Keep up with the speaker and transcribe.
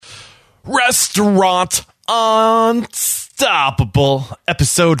Restaurant Unstoppable,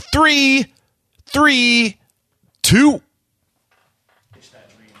 episode 332.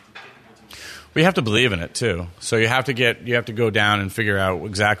 We have to believe in it too. So you have to go down and figure out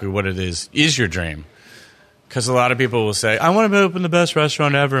exactly what it is your dream. Because a lot of people will say, I want to open the best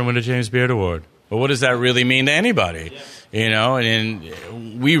restaurant ever and win a James Beard Award. But what does that really mean to anybody? Yeah. You know,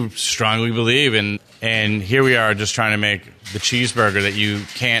 and we strongly believe in, and here we are just trying to make the cheeseburger that you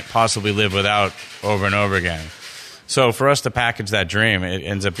can't possibly live without over and over again. So for us to package that dream, it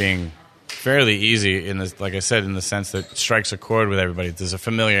ends up being fairly easy, like I said, in the sense that it strikes a chord with everybody. There's a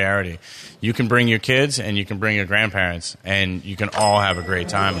familiarity. You can bring your kids and you can bring your grandparents, and you can all have a great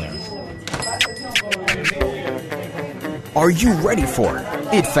time there. Are you ready for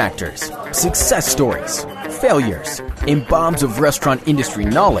it factors, success stories, failures, and bombs of restaurant industry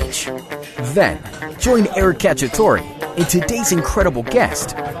knowledge? Then, join Eric Cacciatore and today's incredible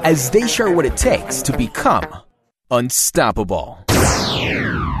guest as they share what it takes to become unstoppable.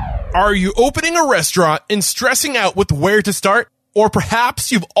 Are you opening a restaurant and stressing out with where to start? Or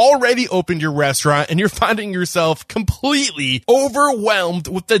perhaps you've already opened your restaurant and you're finding yourself completely overwhelmed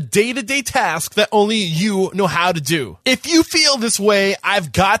with the day-to-day tasks that only you know how to do. If you feel this way,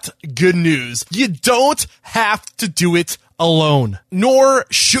 I've got good news. You don't have to do it alone, nor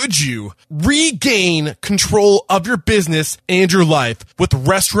should you. Regain control of your business and your life with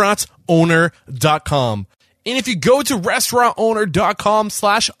restaurantowner.com. And if you go to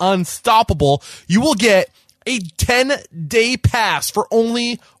restaurantowner.com/unstoppable, you will get a 10-day pass for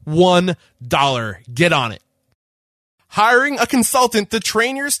only $1. Get on it. Hiring a consultant to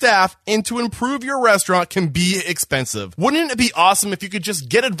train your staff and to improve your restaurant can be expensive. Wouldn't it be awesome if you could just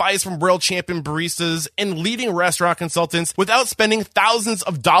get advice from world champion baristas and leading restaurant consultants without spending thousands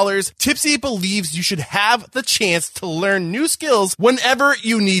of dollars? Tipsy believes you should have the chance to learn new skills whenever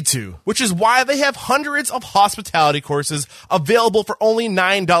you need to, which is why they have hundreds of hospitality courses available for only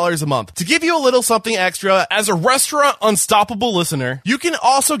 $9 a month. To give you a little something extra, as a Restaurant Unstoppable listener, you can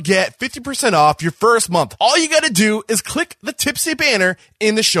also get 50% off your first month. All you gotta do is click the Tipsy banner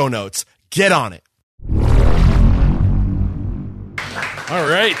in the show notes. Get on it. All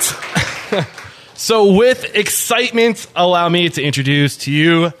right. So with excitement, allow me to introduce to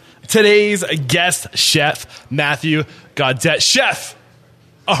you today's guest chef, Matthew Gaudette. Chef,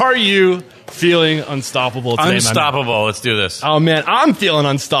 are you feeling unstoppable today? Unstoppable. Let's do this. Oh, man, I'm feeling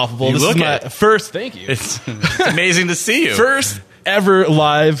unstoppable. This is is my first, thank you. It's amazing to see you. First ever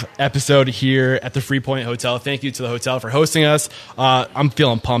live episode here at the Freepoint Hotel. Thank you to the hotel for hosting us. I'm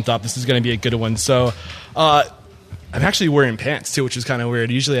feeling pumped up. This is going to be a good one. So, I'm actually wearing pants too, which is kind of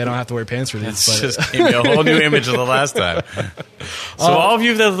weird. Usually I don't have to wear pants for these. It's just gave me a whole new image of the last time. So all of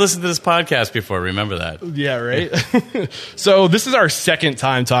you that have listened to this podcast before, remember that. Yeah, right? So this is our second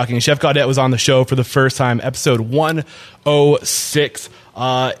time talking. Chef Gaudette was on the show for the first time, episode 106.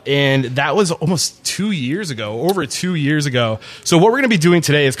 And that was almost 2 years ago, over 2 years ago. So what we're going to be doing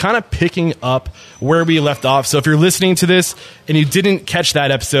today is kind of picking up where we left off. So if you're listening to this and you didn't catch that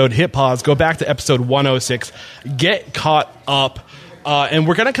episode, hit pause, go back to episode 106, get caught up. And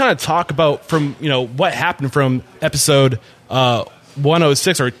we're going to kind of talk about from, what happened from episode,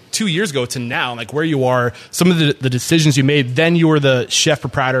 106 or 2 years ago to now, like where you are, some of the decisions you made. Then you were the chef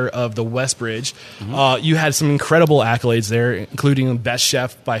proprietor of the Westbridge. Mm-hmm. You had some incredible accolades there, including Best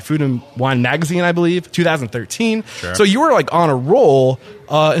Chef by Food and Wine Magazine, I believe, 2013. Sure. So you were like on a roll,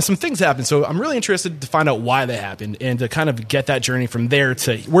 and some things happened. So I'm really interested to find out why they happened and to kind of get that journey from there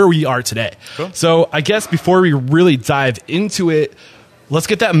to where we are today. Cool. So I guess before we really dive into it, let's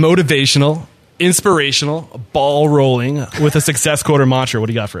get that motivational, inspirational, ball rolling with a success quote or mantra. What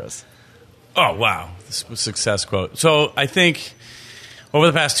do you got for us? Oh, wow. This was a success quote. So I think over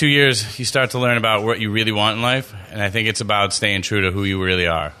the past 2 years, you start to learn about what you really want in life. And I think it's about staying true to who you really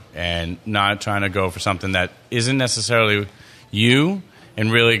are and not trying to go for something that isn't necessarily you,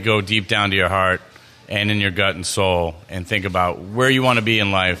 and really go deep down to your heart and in your gut and soul and think about where you want to be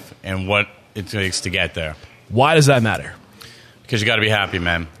in life and what it takes to get there. Why does that matter? Because you got to be happy,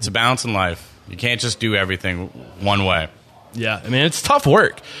 man. It's a balance in life. You can't just do everything one way. Yeah, I mean, it's tough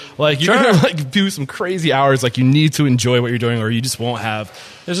work. Like, you're Sure. going to do some crazy hours. Like, you need to enjoy what you're doing or you just won't have.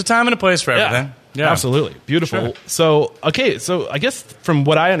 There's a time and a place for everything. Yeah. Absolutely. Beautiful. Sure. So I guess from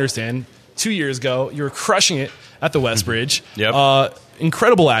what I understand, 2 years ago, you were crushing it at the Westbridge. Yep.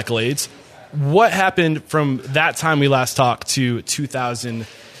 Incredible accolades. What happened from that time we last talked to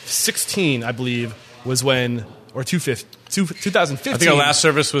 2016, I believe, was when, or 2015. I think our last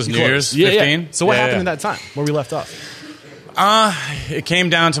service was New Year's 15. Yeah. So what happened in that time where we left off? It came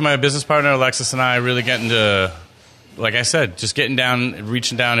down to my business partner, Alexis, and I really getting to like I said, just getting down,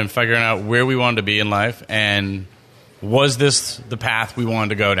 reaching down and figuring out where we wanted to be in life, and was this the path we wanted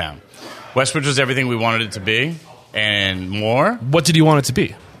to go down? Westbridge was everything we wanted it to be and more. What did you want it to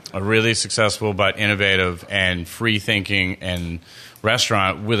be? A really successful but innovative and free-thinking and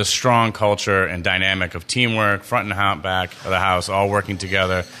restaurant with a strong culture and dynamic of teamwork, front and back of the house, all working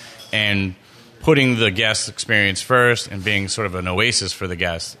together, and putting the guest experience first and being sort of an oasis for the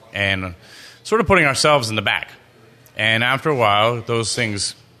guests, and sort of putting ourselves in the back. And after a while, those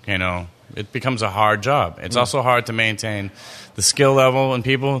things, it becomes a hard job. It's also hard to maintain the skill level in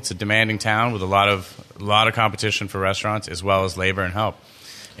people. It's a demanding town with a lot of competition for restaurants, as well as labor and help.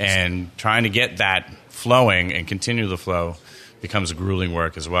 And trying to get that flowing and continue the flow becomes a grueling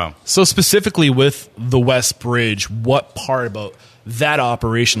work as well. So specifically with the Westbridge, what part about that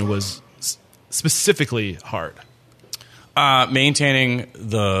operation was specifically hard? Maintaining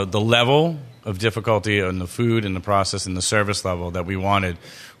the level of difficulty in the food and the process and the service level that we wanted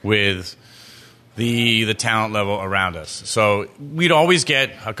with the talent level around us. So we'd always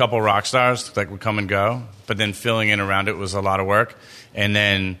get a couple rock stars that would come and go, but then filling in around it was a lot of work. And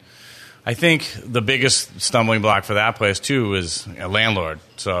then I think the biggest stumbling block for that place, too, was a landlord.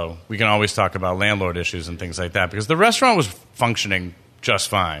 So we can always talk about landlord issues and things like that, because the restaurant was functioning just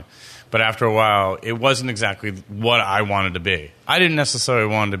fine. But after a while, it wasn't exactly what I wanted to be. I didn't necessarily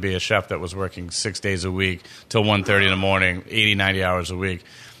want to be a chef that was working 6 days a week till 1:30 in the morning, 80, 90 hours a week.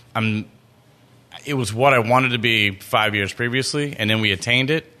 It was what I wanted to be 5 years previously, and then we attained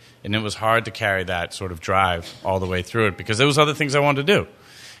it, and it was hard to carry that sort of drive all the way through it because there was other things I wanted to do.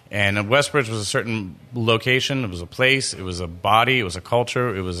 And Westbridge was a certain location, it was a place, it was a body, it was a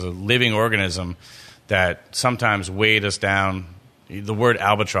culture, it was a living organism that sometimes weighed us down. The word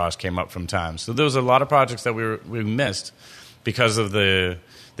albatross came up from times. So there was a lot of projects that we missed because of the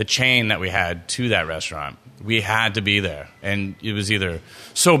chain that we had to that restaurant. We had to be there. And it was either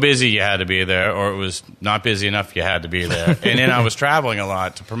so busy you had to be there, or it was not busy enough you had to be there. And then I was traveling a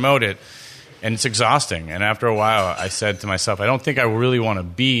lot to promote it, and it's exhausting. And after a while, I said to myself, I don't think I really want to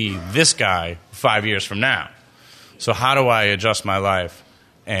be this guy 5 years from now. So how do I adjust my life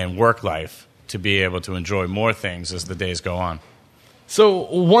and work life to be able to enjoy more things as the days go on? So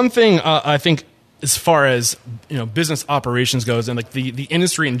one thing I think, as far as business operations goes, and like the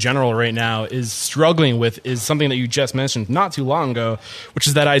industry in general right now is struggling with, is something that you just mentioned not too long ago, which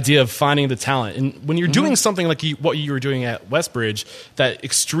is that idea of finding the talent. And when you're doing something like what you were doing at Westbridge, that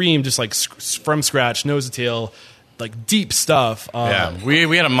extreme, just like from scratch, nose to tail, like deep stuff.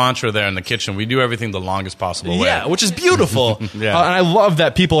 We had a mantra there in the kitchen. We do everything the longest possible way. Yeah, which is beautiful. Yeah. And I love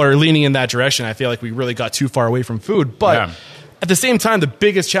that people are leaning in that direction. I feel like we really got too far away from food, but. Yeah. At the same time, the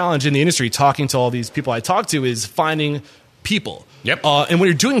biggest challenge in the industry, talking to all these people I talk to, is finding people. Yep. And when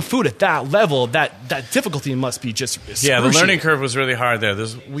you're doing food at that level, that difficulty must be just the learning curve was really hard there.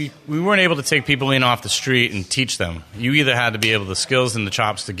 We weren't able to take people in off the street and teach them. You either had to be able the skills and the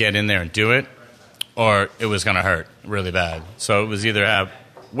chops to get in there and do it, or it was going to hurt really bad. So it was either have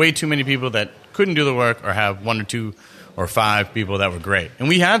way too many people that couldn't do the work, or have 1 or 2 or 5 people that were great. And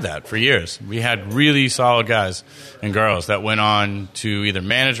we had that for years. We had really solid guys and girls that went on to either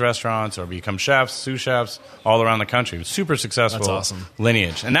manage restaurants or become chefs, sous chefs, all around the country. It was super successful. That's awesome.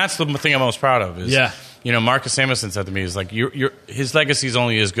 Lineage. And that's the thing I'm most proud of. Marcus Samuelson said to me, like, his legacy is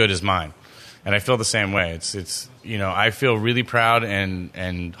only as good as mine. And I feel the same way. It's I feel really proud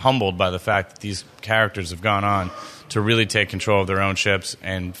and humbled by the fact that these characters have gone on to really take control of their own ships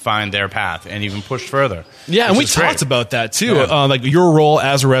and find their path and even push further. Yeah, and we talked about that too. Yeah. Like your role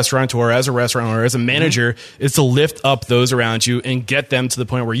as a restaurateur, as a manager, is to lift up those around you and get them to the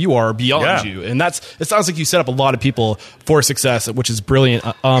point where you are beyond you. And it sounds like you set up a lot of people for success, which is brilliant.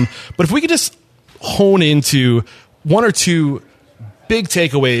 But if we could just hone into 1 or 2 big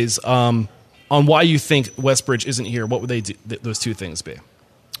takeaways on why you think Westbridge isn't here, what would those 2 things be?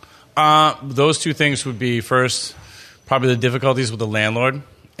 Those 2 things would be, first, probably the difficulties with the landlord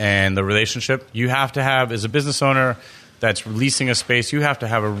and the relationship. You have to have, as a business owner that's leasing a space, you have to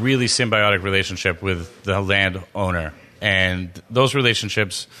have a really symbiotic relationship with the landowner. And those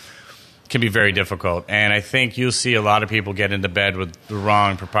relationships can be very difficult. And I think you'll see a lot of people get into bed with the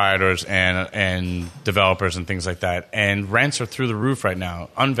wrong proprietors and developers and things like that. And rents are through the roof right now,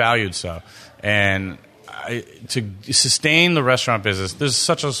 unvalued so. And to sustain the restaurant business, there's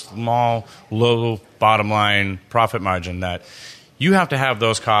such a small, low bottom line profit margin that you have to have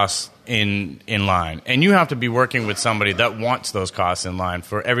those costs in line. And you have to be working with somebody that wants those costs in line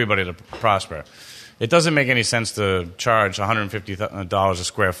for everybody to prosper. It doesn't make any sense to charge $150 a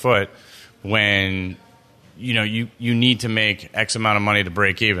square foot when you need to make X amount of money to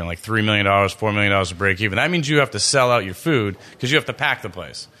break even, like $3 million, $4 million to break even. That means you have to sell out your food because you have to pack the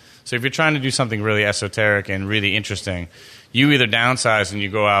place. So if you're trying to do something really esoteric and really interesting, you either downsize and you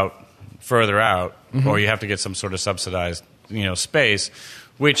go out further out, or you have to get some sort of subsidized, space,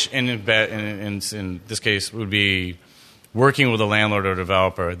 which in this case would be working with a landlord or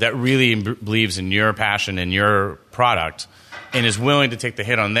developer that really believes in your passion and your product and is willing to take the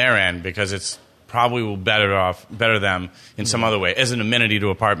hit on their end because it's probably will better them in some other way as an amenity to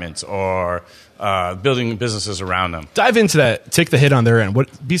apartments or building businesses around them. Dive into that. Take the hit on their end.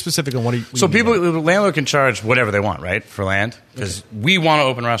 Be specific on what you So mean. The landlord can charge whatever they want, right, for land? Because we want to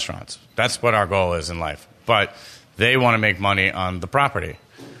open restaurants. That's what our goal is in life. But they want to make money on the property.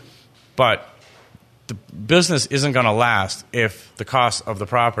 But the business isn't going to last if the cost of the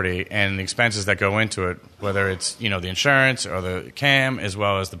property and the expenses that go into it, whether it's the insurance or the CAM as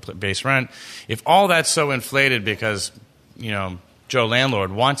well as the base rent, if all that's so inflated because Joe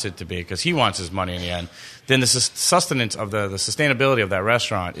landlord wants it to be because he wants his money in the end, then the sustenance of the sustainability of that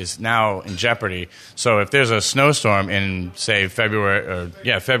restaurant is now in jeopardy. So if there's a snowstorm in say February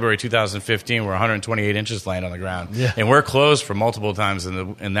 2015 where 128 inches land on the ground and we're closed for multiple times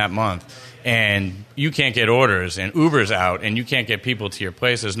in that month, and you can't get orders and Uber's out and you can't get people to your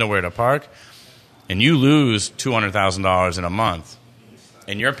place, there's nowhere to park, and you lose $200,000 in a month,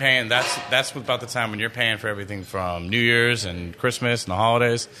 and you're paying, that's about the time when you're paying for everything from New Year's and Christmas and the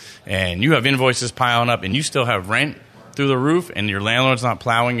holidays, and you have invoices piling up and you still have rent through the roof and your landlord's not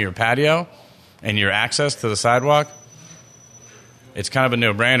plowing your patio and your access to the sidewalk, it's kind of a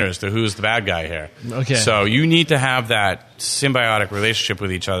no-brainer as to who's the bad guy here. Okay. So you need to have that symbiotic relationship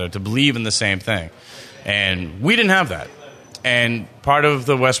with each other to believe in the same thing. And we didn't have that. And part of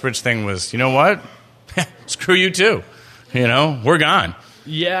the Westbridge thing was, you know what? Screw you too. We're gone.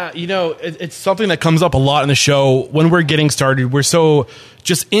 Yeah, it's something that comes up a lot in the show. When we're getting started, we're so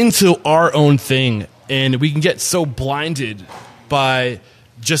just into our own thing, and we can get so blinded by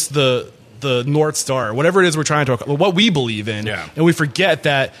just the North Star, whatever it is we're trying to, what we believe in, and we forget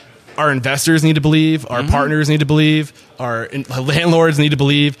that our investors need to believe, our partners need to believe, our landlords need to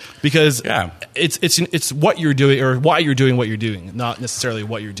believe, because it's what you're doing or why you're doing what you're doing, not necessarily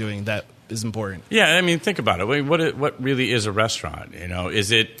what you're doing that is important. Yeah, I mean, think about it. What really is a restaurant?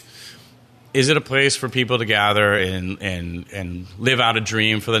 Is it a place for people to gather and live out a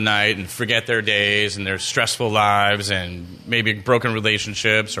dream for the night and forget their days and their stressful lives and maybe broken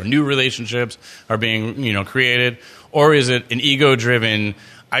relationships or new relationships are being created, or is it an ego-driven,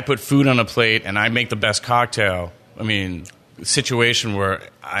 I put food on a plate and I make the best cocktail? I mean, situation where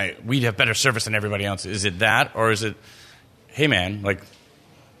we have better service than everybody else. Is it that, or is it, hey man,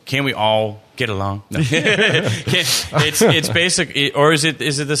 can we all get along? No. It's basic, or is it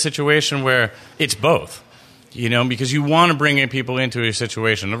the situation where it's both? Because you want to bring in people into a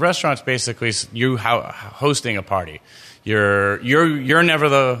situation. The restaurant's basically you hosting a party. You're never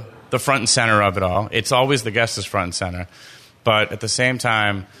the front and center of it all. It's always the guest is front and center. But at the same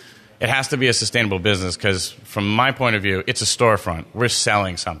time, it has to be a sustainable business because from my point of view, it's a storefront. We're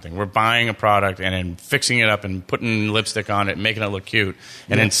selling something. We're buying a product and then fixing it up and putting lipstick on it and making it look cute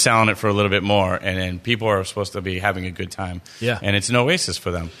and then selling it for a little bit more. And then people are supposed to be having a good time. Yeah. And it's an oasis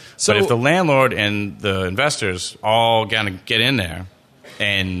for them. So, but if the landlord and the investors all going to get in there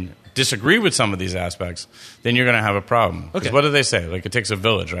and disagree with some of these aspects, then you're going to have a problem. Okay. What do they say? It takes a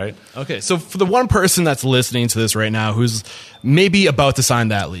village, right? Okay, so for the one person that's listening to this right now who's maybe about to sign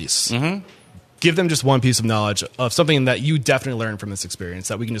that lease, give them just one piece of knowledge of something that you definitely learned from this experience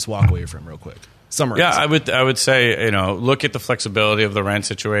that we can just walk away from real quick. Summarize. Yeah, I would say, look at the flexibility of the rent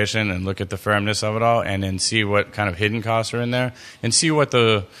situation and look at the firmness of it all, and then see what kind of hidden costs are in there, and see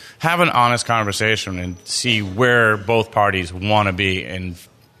have an honest conversation and see where both parties want to be in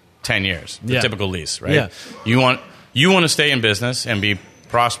 10 years, the typical lease, right? Yeah. You want to stay in business and be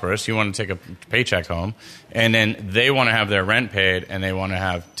prosperous. You want to take a paycheck home, and then they want to have their rent paid, and they want to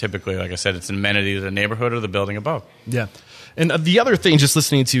have typically, like I said, it's an amenity to the neighborhood or the building above. Yeah. And the other thing, just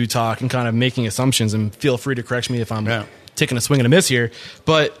listening to you talk and kind of making assumptions, and feel free to correct me if I'm taking a swing and a miss here,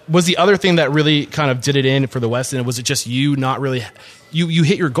 but was the other thing that really kind of did it in for the West End, was it just you not really... You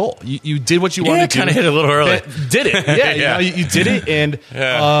hit your goal. You did what you wanted to do. Kind of hit it a little early. Did it. Yeah. You did it. And it's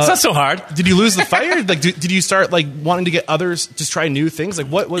not so hard. Did you lose the fire? Did you start wanting to get others, just try new things?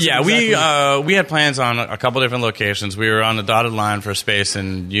 What was it exactly? We had plans on a couple different locations. We were on the dotted line for space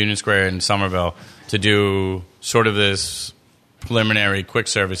in Union Square in Somerville to do sort of this preliminary quick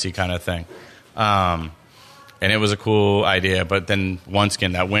servicey kind of thing. And it was a cool idea. But then once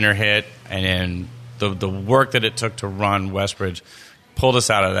again, that winter hit, and then the work that it took to run Westbridge pulled us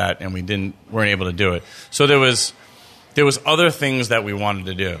out of that, and weren't able to do it. So there was other things that we wanted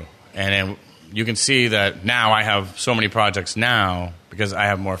to do, and you can see that now I have so many projects now because I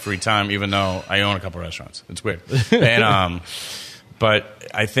have more free time, even though I own a couple restaurants. It's weird. And but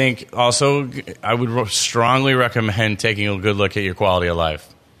I think also I would strongly recommend taking a good look at your quality of life,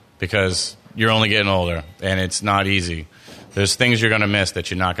 because you're only getting older and it's not easy. There's things you're going to miss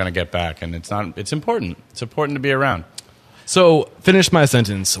that you're not going to get back, and it's important. It's important to be around. So, finish my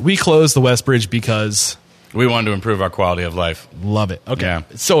sentence. We closed the West Bridge because we wanted to improve our quality of life. Love it. Okay. Yeah.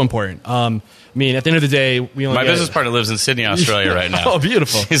 It's so important. I mean, at the end of the day, we only My business partner lives in Sydney, Australia right now. Oh,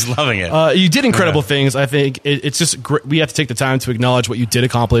 beautiful. She's loving it. You did incredible things. I think it's just great. We have to take the time to acknowledge what you did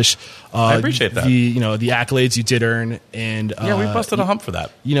accomplish. I appreciate that. The accolades you did earn, and yeah, we busted a hump for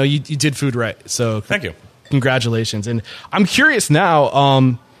that. You did food right. So thank you. Congratulations. And I'm curious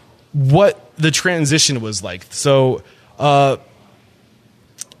now, what the transition was like. So, tell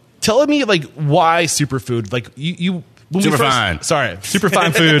me why superfood? Superfine. Sorry,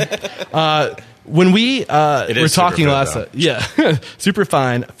 superfine food. When we were talking last time,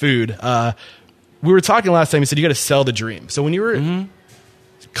 superfine food. We were talking last time. You said you got to sell the dream. So when you were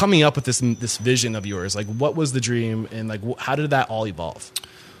coming up with this vision of yours, what was the dream, and how did that all evolve?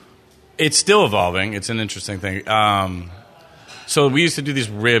 It's still evolving. It's an interesting thing. So we used to do these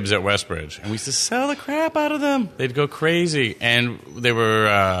ribs at Westbridge, and we used to sell the crap out of them. They'd go crazy, and they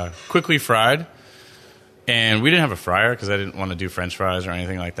were quickly fried. And we didn't have a fryer because I didn't want to do French fries or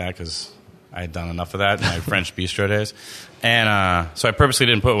anything like that, because I had done enough of that in my French bistro days. And so I purposely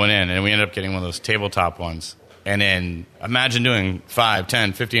didn't put one in, and we ended up getting one of those tabletop ones. And then imagine doing 5,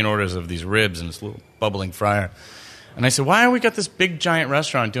 10, 15 orders of these ribs in this little bubbling fryer. And I said, why have we got this big giant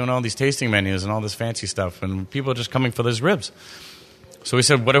restaurant doing all these tasting menus and all this fancy stuff, and people are just coming for these ribs? So we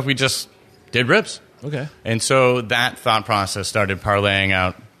said, what if we just did ribs? Okay. And so that thought process started parlaying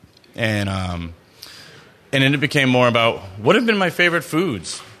out, and then it became more about what have been my favorite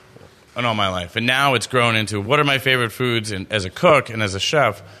foods in all my life. And now it's grown into what are my favorite foods, and as a cook and as a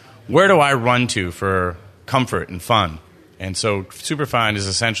chef, where do I run to for comfort and fun? And so Superfine is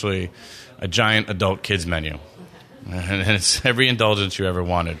essentially a giant adult kids menu. And it's every indulgence you ever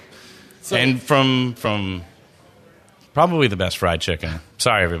wanted. So, and from probably the best fried chicken,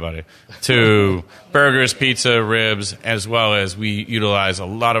 sorry everybody, to burgers, pizza, ribs, as well as we utilize a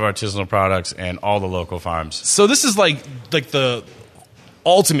lot of artisanal products and all the local farms. So this is like the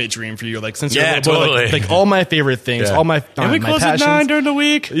ultimate dream for you, since you're totally. All my favorite things, all my and we my close passions. at 9 during the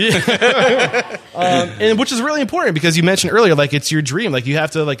week. Yeah. And which is really important, because you mentioned earlier, it's your dream. You have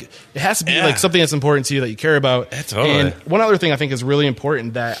to it has to be something that's important to you, that you care about. Totally. And one other thing I think is really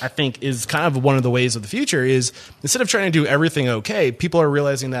important, that I think is kind of one of the ways of the future, is instead of trying to do everything okay, people are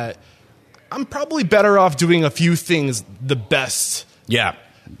realizing that I'm probably better off doing a few things the best. Yeah.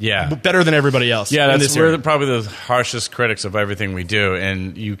 Yeah, better than everybody else. Yeah, we're probably the harshest critics of everything we do,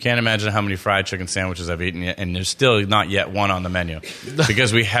 and you can't imagine how many fried chicken sandwiches I've eaten, and there's still not yet one on the menu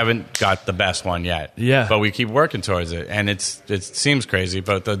because we haven't got the best one yet. Yeah, but we keep working towards it, and it seems crazy,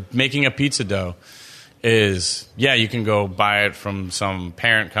 but making a pizza dough is, you can go buy it from some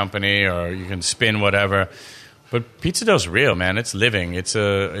parent company, or you can spin whatever, but pizza dough's real, man. It's living. It's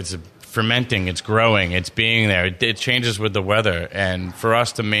a fermenting, it's growing, it's being there. It changes with the weather, and for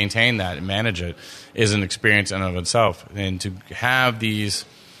us to maintain that and manage it is an experience in and of itself. And to have these,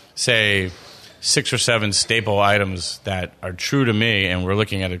 say, 6 or 7 staple items that are true to me, and we're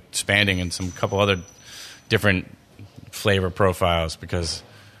looking at expanding in some couple other different flavor profiles, because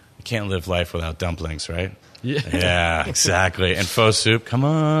you can't live life without dumplings, right? Yeah, exactly. And pho soup, come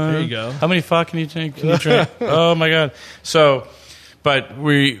on. There you go. How many pho can you drink? Oh my God. So, but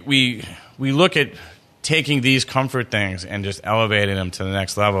we look at taking these comfort things and just elevating them to the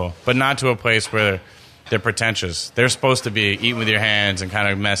next level, but not to a place where they're pretentious. They're supposed to be eaten with your hands and kind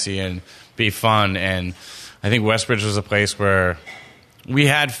of messy and be fun. And I think Westbridge was a place where we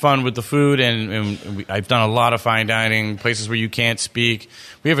had fun with the food, and I've done a lot of fine dining, places where you can't speak.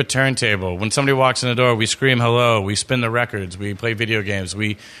 We have a turntable. When somebody walks in the door, we scream hello, we spin the records, we play video games,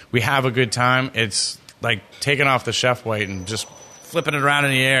 we have a good time. It's like taking off the chef weight and just flipping it around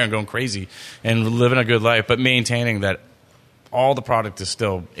in the air and going crazy and living a good life, but maintaining that all the product is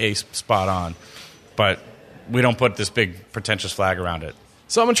still spot on, but we don't put this big pretentious flag around it.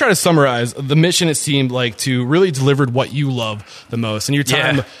 So I'm going to try to summarize the mission. It seemed like to really delivered what you love the most, and your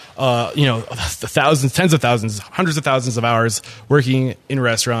time, the thousands, tens of thousands, hundreds of thousands of hours working in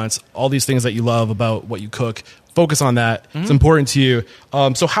restaurants, all these things that you love about what you cook. Focus on that. Mm-hmm. It's important to you.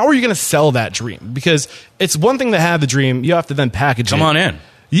 So how are you going to sell that dream? Because it's one thing to have the dream. You have to then package it. Come on in.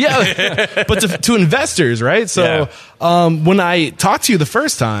 Yeah, but to investors, right? So when I talked to you the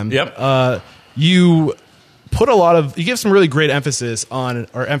first time, you put you give some really great emphasis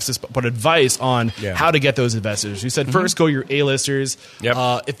but advice on how to get those investors. You said first go your A-listers.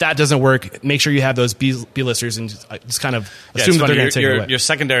 If that doesn't work, make sure you have those B-listers and just kind of assume that they're going to take it away. Your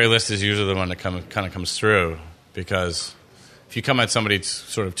secondary list is usually the one that kind of comes through, because if you come at somebody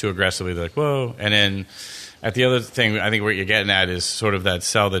sort of too aggressively, they're like, whoa. And then at the other thing, I think what you're getting at is sort of that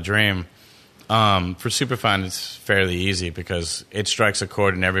sell the dream. For Superfine, it's fairly easy because it strikes a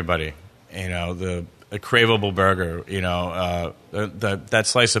chord in everybody. You know, a craveable burger, you know, that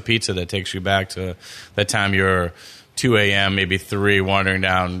slice of pizza that takes you back to that time you're 2 a.m., maybe 3, wandering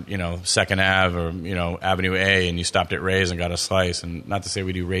down, you know, 2nd Ave or, you know, Avenue A, and you stopped at Ray's and got a slice. And not to say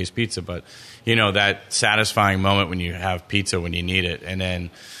we do Ray's Pizza, but, you know, that satisfying moment when you have pizza when you need it. And then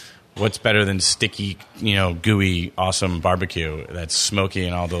what's better than sticky, you know, gooey, awesome barbecue that's smoky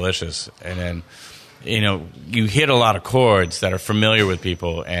and all delicious? And then, you know, you hit a lot of chords that are familiar with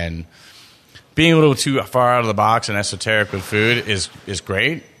people, and being a little too far out of the box and esoteric with food is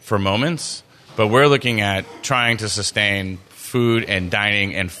great for moments, but we're looking at trying to sustain food and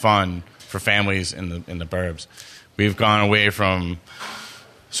dining and fun for families in the burbs. We've gone away from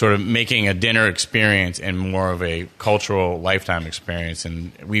sort of making a dinner experience and more of a cultural lifetime experience,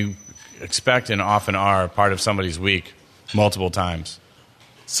 and we expect and often are part of somebody's week multiple times.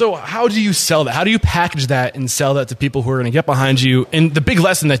 So how do you sell that? How do you package that and sell that to people who are going to get behind you? And the big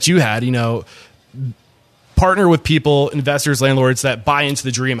lesson that you had, you know, partner with people, investors, landlords that buy into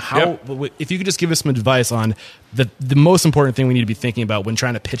the dream. If you could just give us some advice on the most important thing we need to be thinking about when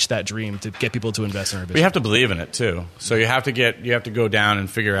trying to pitch that dream to get people to invest in our business. We have to believe in it too. So you have to go down and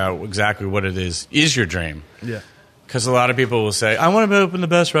figure out exactly what it is your dream. Yeah. Because a lot of people will say, I want to open the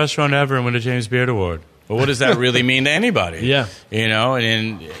best restaurant ever and win a James Beard Award. Well, what does that really mean to anybody? Yeah. You know,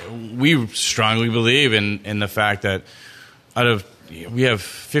 and we strongly believe in the fact that we have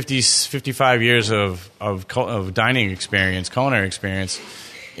 55 years of dining experience, culinary experience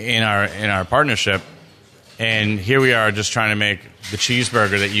in our partnership, and here we are just trying to make the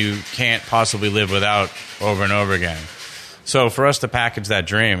cheeseburger that you can't possibly live without over and over again. So for us to package that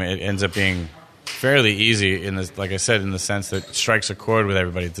dream, it ends up being fairly easy like I said, in the sense that it strikes a chord with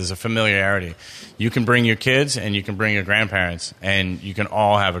everybody. There's a familiarity. You can bring your kids and you can bring your grandparents, and you can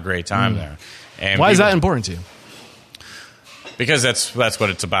all have a great time there. And why is that important to you? Because that's what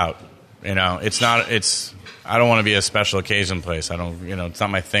it's about. You know, I don't want to be a special occasion place. It's not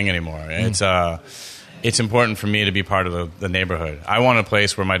my thing anymore. It's important for me to be part of the neighborhood. I want a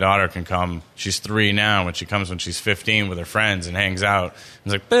place where my daughter can come. She's 3 now. When she comes when she's 15 with her friends and hangs out,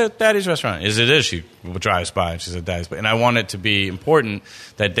 and it's like, Daddy's restaurant. It is. She drives by and she said, Daddy's. And I want it to be important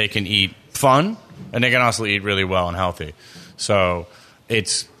that they can eat fun and they can also eat really well and healthy. So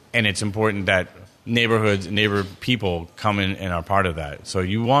it's important that neighbor people come in and are part of that. So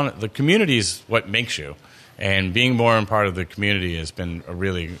the community is what makes you. And being more a part of the community has been a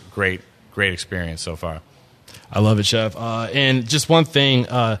really great experience so far. I love it, Chef. And just one thing,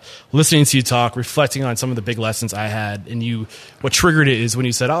 listening to you talk, reflecting on some of the big lessons I had, and what triggered it is when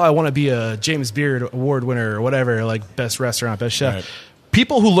you said, I want to be a James Beard Award winner or whatever, like best restaurant, best chef. Right.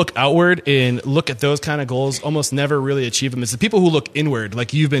 People who look outward and look at those kind of goals almost never really achieve them. It's the people who look inward,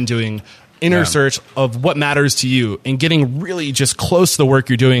 like you've been doing, inner search of what matters to you and getting really just close to the work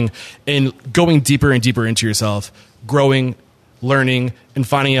you're doing and going deeper and deeper into yourself, growing, learning, and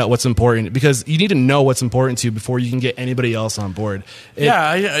finding out what's important, because you need to know what's important to you before you can get anybody else on board.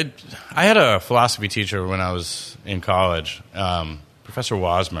 I had a philosophy teacher when I was in college, Professor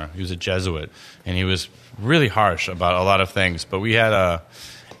Wasmer. He was a Jesuit, and he was really harsh about a lot of things, but we had a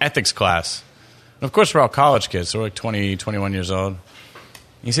ethics class. And of course, we're all college kids, so we're like 20, 21 years old.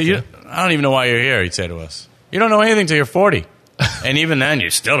 He said, I don't even know why you're here, he'd say to us. You don't know anything till you're 40. And even then, you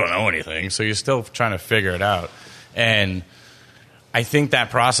still don't know anything, so you're still trying to figure it out. And I think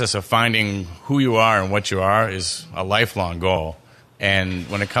that process of finding who you are and what you are is a lifelong goal. And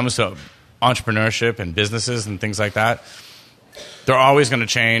when it comes to entrepreneurship and businesses and things like that, they're always going to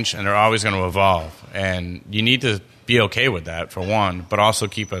change and they're always going to evolve. And you need to be okay with that, for one, but also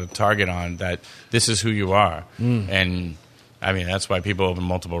keep a target on that this is who you are. And I mean, that's why people open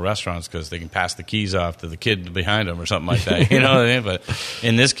multiple restaurants, because they can pass the keys off to the kid behind them or something like that. You know what I mean? But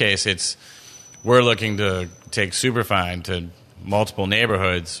in this case, we're looking to take Superfine to multiple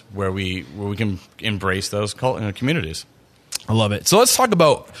neighborhoods where we can embrace those communities. I love it. So let's talk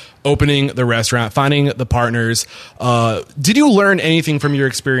about opening the restaurant, finding the partners. Did you learn anything from your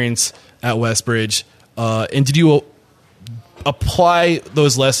experience at Westbridge? And did you apply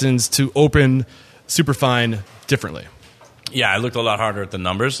those lessons to open Superfine differently? Yeah, I looked a lot harder at the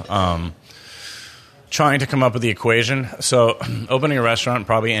numbers. Trying to come up with the equation. So opening a restaurant,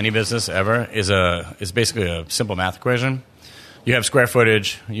 probably any business ever, is basically a simple math equation. You have square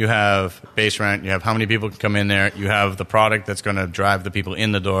footage, you have base rent, you have how many people can come in there, you have the product that's going to drive the people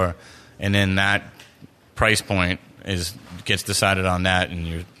in the door, and then that price point gets decided on that,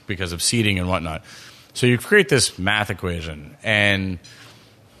 and because of seating and whatnot. So you create this math equation, and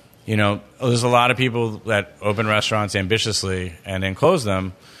there's a lot of people that open restaurants ambitiously and then close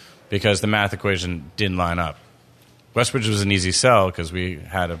them because the math equation didn't line up. Westbridge was an easy sell because we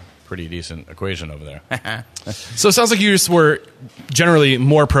had a pretty decent equation over there. So it sounds like you just were generally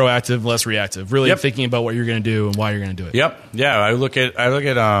more proactive, less reactive, really thinking about what you're going to do and why you're going to do it. Yep. Yeah, I look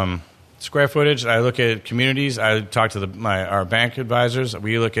at square footage. I look at communities. I talk to our bank advisors.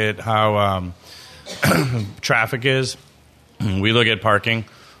 We look at how traffic is. We look at parking.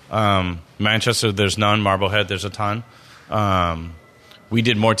 Manchester, there's none. Marblehead, there's a ton. We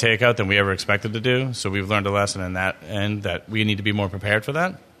did more takeout than we ever expected to do, so we've learned a lesson in that end that we need to be more prepared for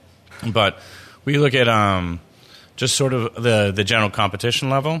that. But we look at just sort of the general competition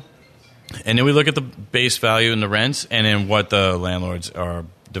level, and then we look at the base value and the rents, and then what the landlords or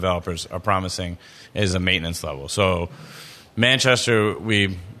developers are promising as a maintenance level. So Manchester,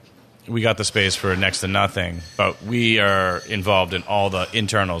 we got the space for next to nothing, but we are involved in all the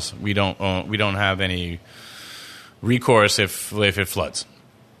internals. We don't have any recourse if it floods.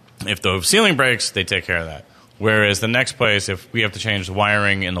 If the ceiling breaks, they take care of that. Whereas the next place, if we have to change the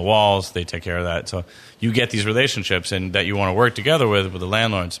wiring in the walls, they take care of that. So you get these relationships and that you want to work together with the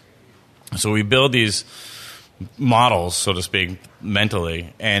landlords. So we build these models, so to speak,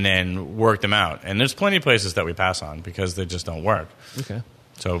 mentally, and then work them out. And there's plenty of places that we pass on because they just don't work. Okay.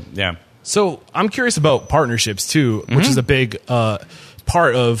 So, yeah. So I'm curious about partnerships, too, which is a big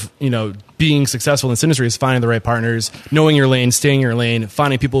part of, being successful in this industry is finding the right partners, knowing your lane, staying in your lane,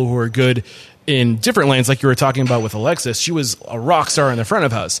 finding people who are good in different lanes, like you were talking about with Alexis. She was a rock star in the front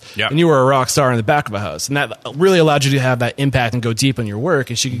of house, and you were a rock star in the back of a house. And that really allowed you to have that impact and go deep on your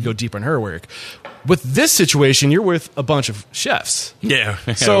work, and she could go deep on her work. With this situation, you're with a bunch of chefs. Yeah,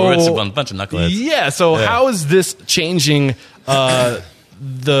 so we're with a bunch of knuckleheads. Yeah, so how is this changing that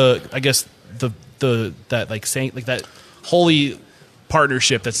holy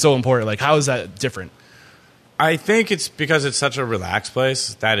partnership that's so important? Like, how is that different? I think it's because it's such a relaxed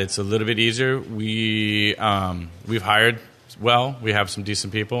place that it's a little bit easier. We've hired well. We have some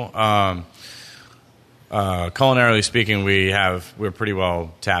decent people. Culinarily speaking, we're pretty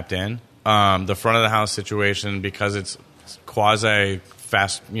well tapped in. The front of the house situation, because it's quasi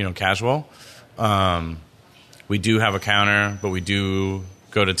fast, casual. We do have a counter, but we do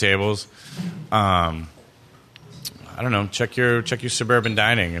go to tables. I don't know. Check your suburban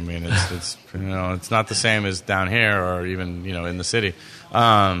dining. I mean, it's it's not the same as down here or even in the city.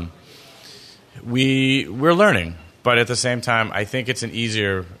 We're learning, but at the same time, I think it's an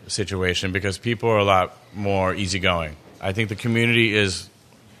easier situation because people are a lot more easygoing. I think the community is,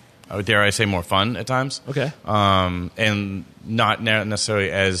 dare I say, more fun at times. Okay. And not necessarily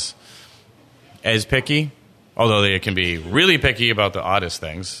as picky. Although they can be really picky about the oddest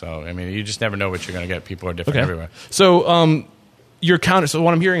things. So, I mean, you just never know what you're going to get. People are different everywhere. So, so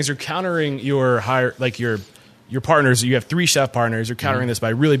what I'm hearing is you're countering your partners. You have 3 chef partners. You're countering this by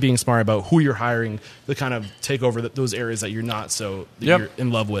really being smart about who you're hiring to kind of take over those areas that you're not you're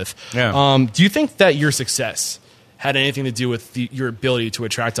in love with. Yeah. Do you think that your success had anything to do with your ability to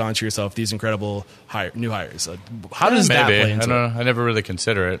attract onto yourself these incredible new hires? How does that play into it? I never really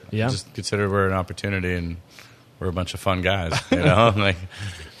consider it. Yeah? I just consider we're an opportunity and we're a bunch of fun guys. Like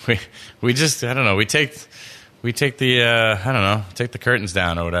we just, I don't know. We take the take the curtains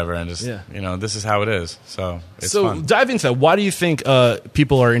down or whatever, and just this is how it is. So it's fun. Dive into that. Why do you think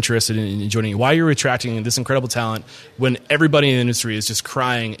people are interested in joining you? Why are you attracting this incredible talent when everybody in the industry is just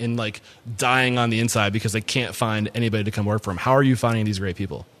crying and dying on the inside because they can't find anybody to come work for them? How are you finding these great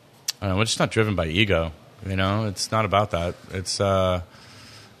people? We're just not driven by ego. It's not about that. It's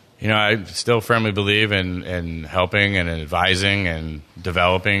I still firmly believe in helping and advising and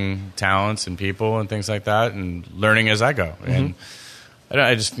developing talents and people and things like that and learning as I go. And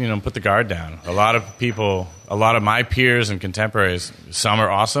I just, put the guard down. A lot of my peers and contemporaries, some are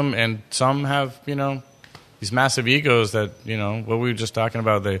awesome and some have, these massive egos that, what we were just talking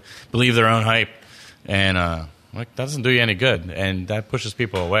about, they believe their own hype. And that doesn't do you any good. And that pushes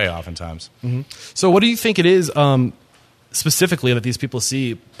people away oftentimes. Mm-hmm. So what do you think it is specifically that these people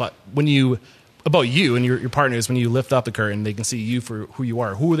see, but about you and your partners, when you lift up the curtain, they can see you for who you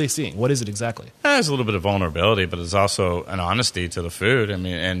are. Who are they seeing? What is it exactly? There's a little bit of vulnerability, but there's also an honesty to the food. I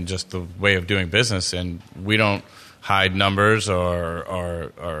mean, and just the way of doing business. And we don't hide numbers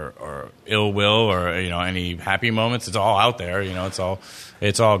or ill will or any happy moments. It's all out there.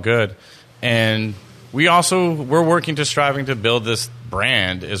 It's all good. And we're working to striving to build this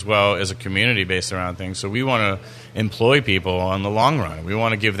brand as well as a community based around things. So we want to employ people on the long run. We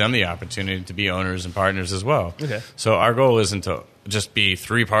want to give them the opportunity to be owners and partners as well. Okay. So our goal isn't to just be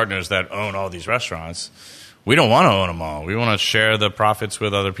 3 partners that own all these restaurants. We don't want to own them all. We want to share the profits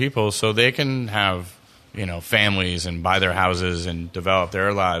with other people so they can have families and buy their houses and develop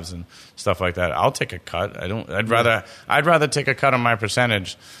their lives and stuff like that. I'll take a cut. I'd rather take a cut on my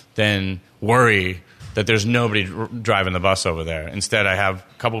percentage than worry that there's nobody driving the bus over there. Instead, I have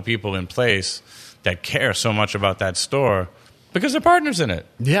a couple people in place that care so much about that store because they're partners in it.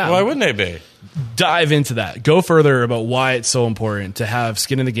 Yeah. Why wouldn't they be? Dive into that. Go further about why it's so important to have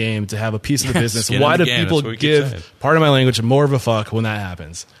skin in the game, to have a piece of the business. Why do people give, pardon my language, more of a fuck when that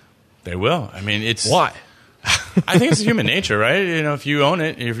happens? They will. I mean, it's... Why? I think it's human nature, right? If you own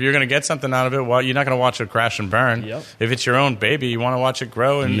it, if you're going to get something out of it, well, you're not going to watch it crash and burn. Yep. If it's your own baby, you want to watch it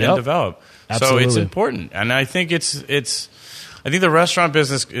grow and develop. Absolutely. So it's important. And I think I think the restaurant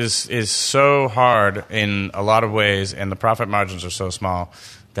business is so hard in a lot of ways, and the profit margins are so small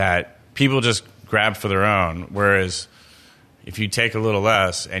that people just grab for their own. Whereas if you take a little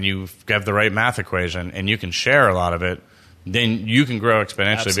less and you have the right math equation and you can share a lot of it, then you can grow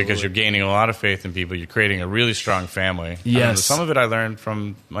exponentially because you're gaining a lot of faith in people. You're creating a really strong family. Yes. Some of it I learned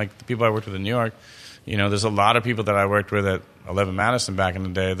from the people I worked with in New York. There's a lot of people that I worked with at 11 Madison back in the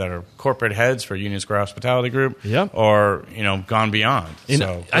day that are corporate heads for Union Square Hospitality Group or, gone beyond.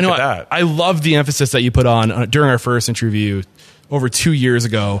 So I know I love the emphasis that you put on during our first interview over 2 years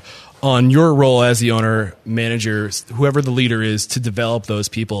ago on your role as the owner, manager, whoever the leader is, to develop those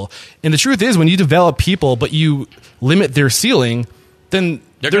people. And the truth is, when you develop people but you limit their ceiling, then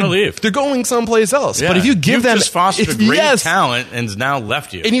they're going to leave. They're going someplace else. Yeah. But if you give them... You've just fostered a great talent and has now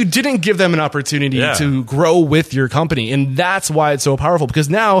left you. And you didn't give them an opportunity to grow with your company. And that's why it's so powerful.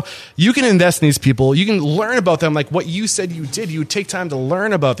 Because now you can invest in these people. You can learn about them like what you said you did. You would take time to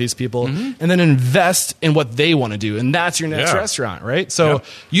learn about these people and then invest in what they want to do. And that's your next restaurant, right? So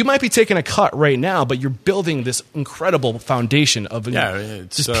you might be taking a cut right now, but you're building this incredible foundation of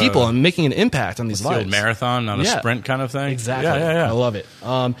just people and making an impact on these lives. It's a marathon, not a sprint kind of thing. Exactly. I love it.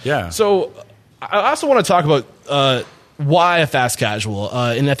 Yeah. So I also want to talk about why a fast casual,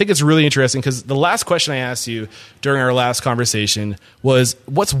 and I think it's really interesting because the last question I asked you during our last conversation was,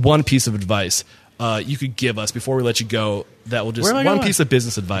 "What's one piece of advice you could give us before we let you go that will just one piece of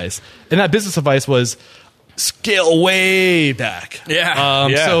business advice?" And that business advice was scale way back.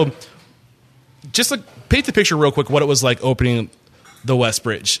 So just paint the picture real quick what it was like opening the West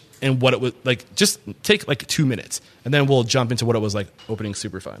Bridge and what it was like. Just take 2 minutes, and then we'll jump into what it was like opening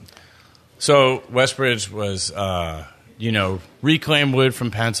Superfine. So Westbridge was, reclaimed wood from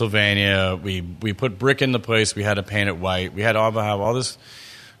Pennsylvania. We put brick in the place. We had to paint it white. We had to have all this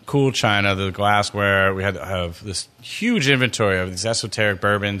cool china, the glassware. We had to have this huge inventory of these esoteric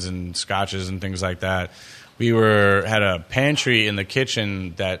bourbons and scotches and things like that. We had a pantry in the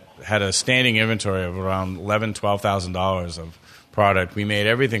kitchen that had a standing inventory of around $12,000 of product. We made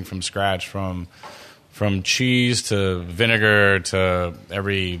everything from scratch, from cheese to vinegar to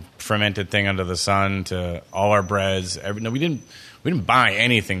every fermented thing under the sun to all our breads. We didn't buy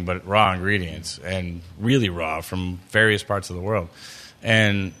anything but raw ingredients, and really raw from various parts of the world.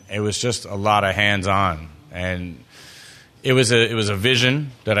 And it was just a lot of hands-on, and it was a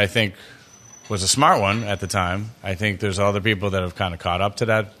vision that I think was a smart one at the time. I think there's other people that have kind of caught up to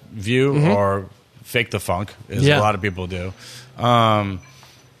that view or fake the funk, as a lot of people do. And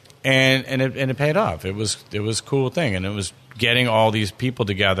it paid off. It was a cool thing, and it was getting all these people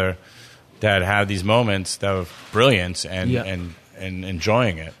together that had these moments that were brilliant and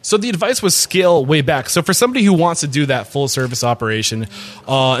enjoying it. So the advice was scale way back. So for somebody who wants to do that full service operation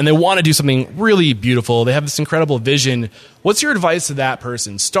and they want to do something really beautiful, they have this incredible vision. What's your advice to that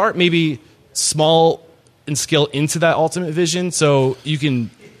person? Start maybe small and scale into that ultimate vision so you can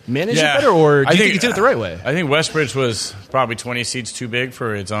manage it better, or do you think you did it the right way? I think Westbridge was probably 20 seats too big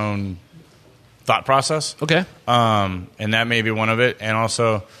for its own thought process. Okay. And that may be one of it. And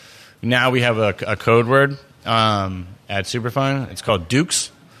also, now we have a code word at Superfine. It's called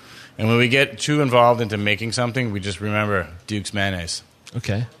Dukes. And when we get too involved into making something, we just remember Duke's mayonnaise.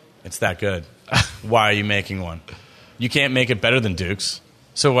 Okay. It's that good. Why are you making one? You can't make it better than Duke's.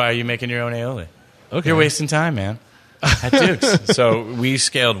 So why are you making your own aioli? Okay. You're wasting time, man. At Duke's. So we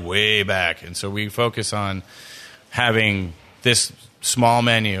scaled way back, and so we focus on having this small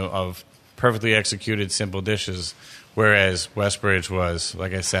menu of perfectly executed simple dishes, whereas Westbridge was,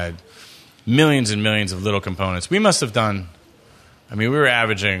 like I said, millions and millions of little components. We must have done, we were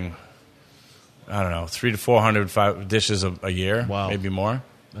averaging, I don't know, 300 to 400 dishes a year, Wow. maybe more.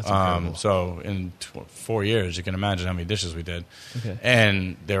 That's incredible. So in 4 years, you can imagine how many dishes we did. Okay.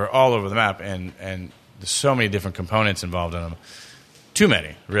 And they were all over the map, and there's so many different components involved in them. Too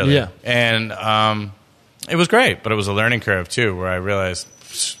many, really. Yeah. And it was great, but it was a learning curve, too, where I realized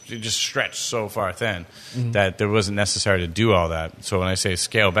it just stretched so far thin that there wasn't necessary to do all that. So when I say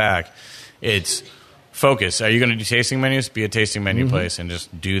scale back, it's focus. Are you going to do tasting menus? Be a tasting menu place and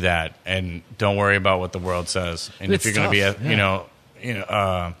just do that, and don't worry about what the world says. And It's if you're going to be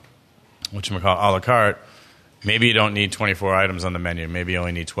whatchamacallit, a la carte, maybe you don't need 24 items on the menu. Maybe you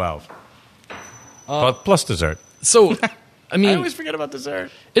only need 12. Plus dessert. So, I mean, I always forget about dessert.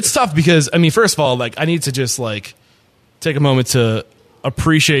 it's tough because, first of all, like, I need to just, like, take a moment to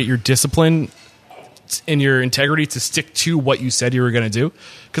appreciate your discipline and your integrity to stick to what you said you were going to do.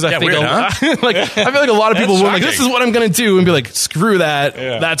 Because I think weird, I feel like a lot of people That's were like, this shocking. is what I'm going to do, and be like, screw that.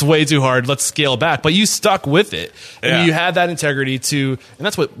 Yeah. That's way too hard. Let's scale back. But you stuck with it. Yeah. You had that integrity to, and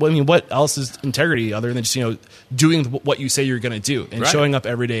that's what else is integrity other than just, doing what you say you're going to do and Right. showing up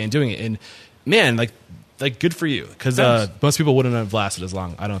every day and doing it. And man, like good for you. Because Thanks. most people wouldn't have lasted as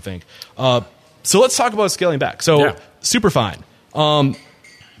long, I don't think. So let's talk about scaling back. So Yeah. Superfine.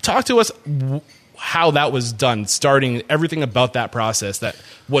 Talk to us how that was done, starting everything about that process that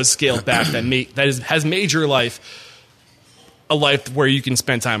was scaled back, has made your life a life where you can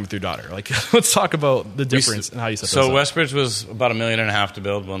spend time with your daughter. Like, let's talk about the difference and how you set So those up. Westbridge was about $1.5 million to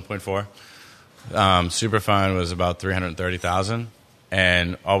build, 1.4. Superfine was about 330,000,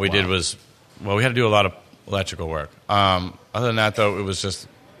 and all we did was, we had to do a lot of electrical work. Other than that, though, it was just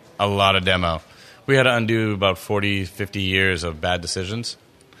a lot of demo. We had to undo about 40, 50 years of bad decisions,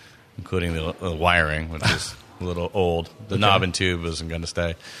 including the wiring, which is a little old. The knob and tube wasn't going to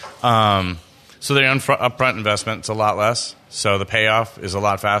stay. So the upfront investment is a lot less, so the payoff is a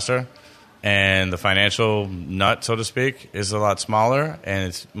lot faster, and the financial nut, so to speak, is a lot smaller, and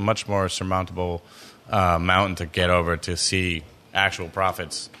it's much more surmountable mountain to get over to see actual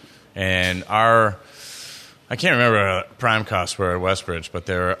profits. And I can't remember prime costs were at Westbridge, but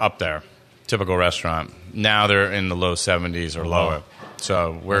they're up there. Typical restaurant. Now they're in the low 70s or lower.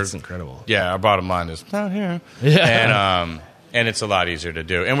 So That's incredible. Yeah, our bottom line is down here. Yeah. And it's a lot easier to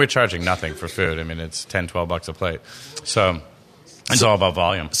do. And we're charging nothing for food. It's $10, $12 a plate. So it's all about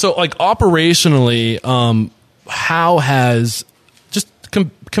volume. So, like, operationally, how has just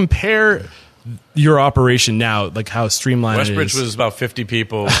compare your operation now, like how streamlined it Westbridge is? was about 50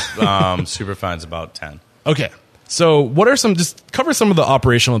 people. Superfine's about 10. Okay. So, what are just cover some of the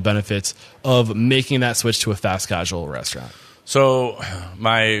operational benefits of making that switch to a fast casual restaurant? So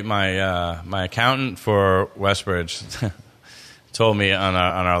my accountant for Westbridge told me on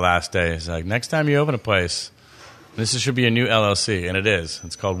our last day, he's like, next time you open a place, this should be a new LLC, and it is.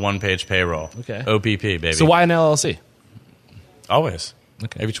 It's called One Page Payroll. Okay. OPP, baby. So, why an LLC? Always.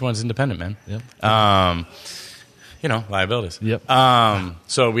 Okay. Each one's independent, man. Yep. Liabilities. Yep.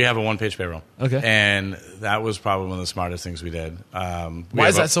 So we have a one-page payroll. Okay. And that was probably one of the smartest things we did. Why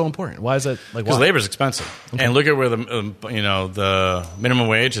is that so important? Why is that like? Because Why? labor is expensive, and look at where the minimum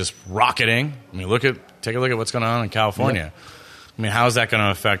wage is rocketing. Take a look at what's going on in California. Yep. How is that going to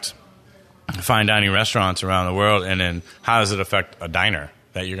affect fine dining restaurants around the world, and then how does it affect a diner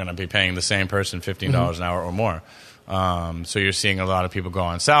that you're going to be paying the same person $15 an hour or more? So you're seeing a lot of people go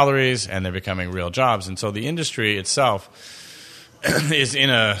on salaries, and they're becoming real jobs, and so the industry itself is in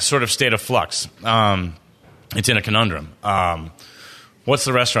a sort of state of flux. It's in a conundrum. What's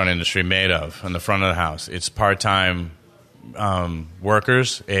the restaurant industry made of in the front of the house? It's part-time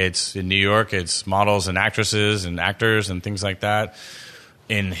workers. It's in New York. It's models and actresses and actors and things like that.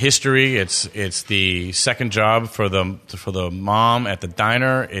 In history, it's the second job for the mom at the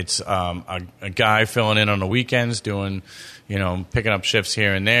diner. It's a guy filling in on the weekends, doing picking up shifts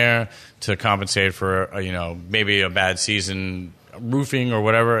here and there to compensate for maybe a bad season roofing or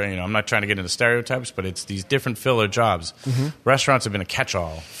whatever. I'm not trying to get into stereotypes, but it's these different filler jobs. Restaurants have been a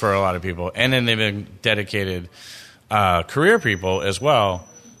catch-all for a lot of people, and then they've been dedicated career people as well,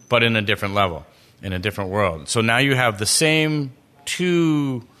 but in a different level, in a different world. So now you have the same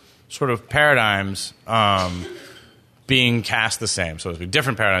two sort of paradigms being cast the same. So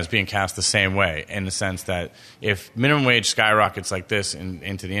different paradigms being cast the same way, in the sense that if minimum wage skyrockets like this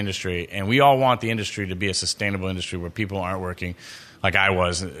into the industry, and we all want the industry to be a sustainable industry where people aren't working like I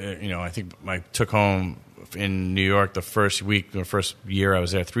was. I think I took home in New York the first year I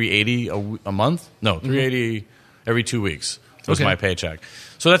was there, $380 a month? No, $380 every 2 weeks was Okay. my paycheck.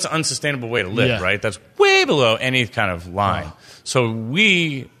 So that's an unsustainable way to live, Yeah. right? That's way below any kind of line. Wow. So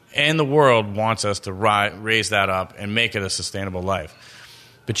we and the world wants us to raise that up and make it a sustainable life.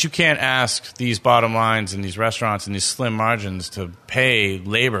 But you can't ask these bottom lines and these restaurants and these slim margins to pay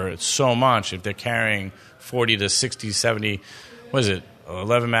labor so much if they're carrying 40 to 60, 70, what is it?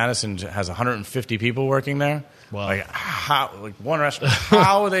 11 Madison has 150 people working there. Wow. Like one restaurant,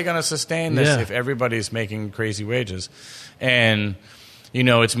 how are they going to sustain this if everybody's making crazy wages? And,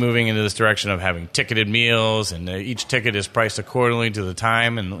 it's moving into this direction of having ticketed meals, and each ticket is priced accordingly to the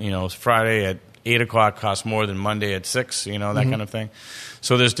time. And, Friday at 8 o'clock costs more than Monday at 6, that kind of thing.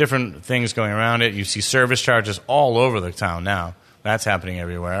 So there's different things going around it. You see service charges all over the town now. That's happening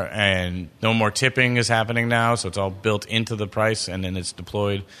everywhere. And no more tipping is happening now, so it's all built into the price, and then it's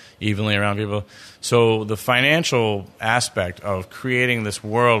deployed evenly around people. So the financial aspect of creating this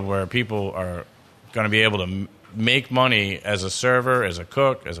world where people are going to be able to make money as a server, as a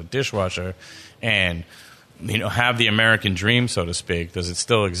cook, as a dishwasher, and have the American dream, so to speak. Does it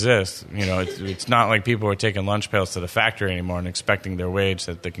still exist? It's not like people are taking lunch pails to the factory anymore and expecting their wage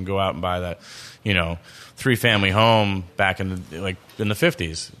that they can go out and buy that, 3-family home back in the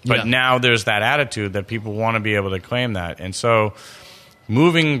 50s. But now there's that attitude that people want to be able to claim that. And so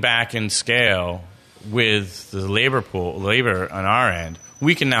moving back in scale with the labor on our end,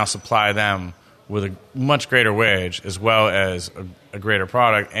 we can now supply them with a much greater wage as well as a greater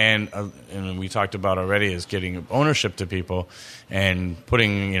product. And we talked about already is getting ownership to people and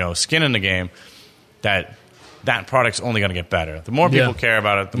putting skin in the game. That product's only going to get better. The more people care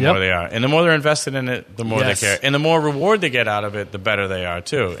about it, the more they are. And the more they're invested in it, the more they care. And the more reward they get out of it, the better they are,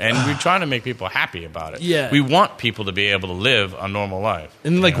 too. And we're trying to make people happy about it. Yeah. We want people to be able to live a normal life.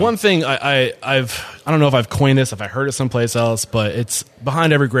 And one thing I don't know if I've coined this, if I heard it someplace else, but it's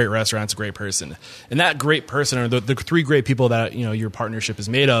behind every great restaurant, it's a great person. And that great person, or the 3 great people that your partnership is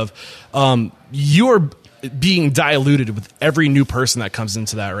made of, you're being diluted with every new person that comes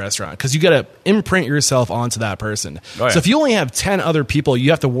into that restaurant, because you got to imprint yourself onto that person. So if you only have 10 other people, you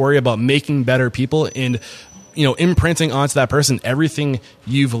have to worry about making better people and imprinting onto that person everything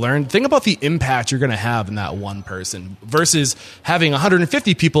you've learned. Think about the impact you're going to have in that one person versus having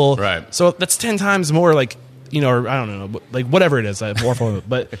 150 people. Right. So that's 10 times more, or I don't know, whatever it is, more fun,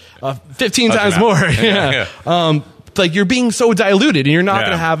 but 15 times more. You're being so diluted, and you're not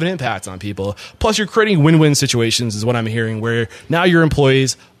going to have an impact on people. Plus, you're creating win-win situations, is what I'm hearing, where now your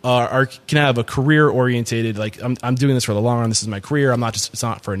employees can have a career-orientated, I'm doing this for the long run. This is my career. It's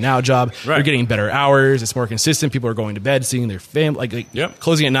not for a now job. Right. You're getting better hours. It's more consistent. People are going to bed, seeing their family,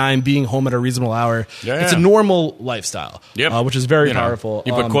 closing at 9, being home at a reasonable hour. It's a normal lifestyle, which is very powerful.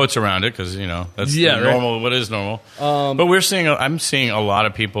 You put quotes around it because that's normal. What is normal? But I'm seeing a lot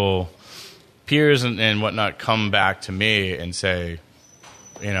of people, peers and whatnot, come back to me and say,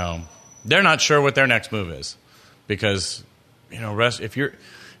 they're not sure what their next move is, because if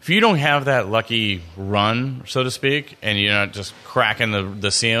you don't have that lucky run, so to speak, and you're not just cracking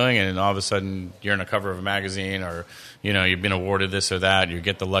the ceiling and all of a sudden you're in a cover of a magazine, or you've been awarded this or that, you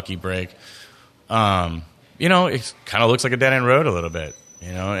get the lucky break, it kind of looks like a dead end road a little bit,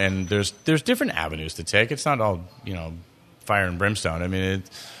 and there's different avenues to take. It's not all fire and brimstone. I mean,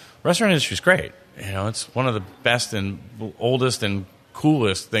 restaurant industry is great. It's one of the best and oldest and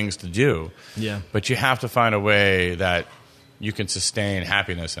coolest things to do. Yeah. But you have to find a way that you can sustain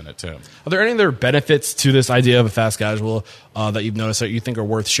happiness in it too. Are there any other benefits to this idea of a fast casual that you've noticed that you think are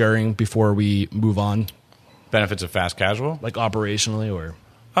worth sharing before we move on? Benefits of fast casual? Like operationally, or?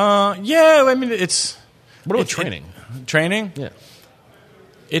 Yeah, I mean, it's... What about training? Training? Yeah.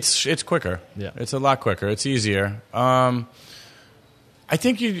 It's quicker. Yeah. It's a lot quicker. It's easier. I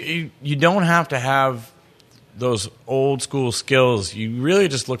think you don't have to have those old school skills. You really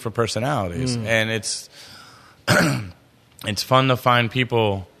just look for personalities, and it's fun to find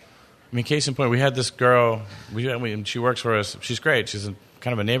people. I mean, case in point, we had this girl. She works for us. She's great. She's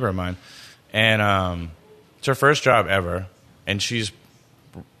kind of a neighbor of mine, and it's her first job ever. And she's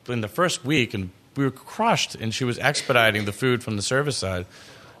in the first week, and we were crushed. And she was expediting the food from the service side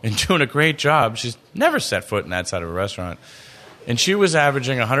and doing a great job. She's never set foot in that side of a restaurant. And she was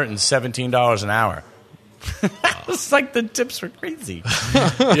averaging $117 an hour. It's like the tips were crazy.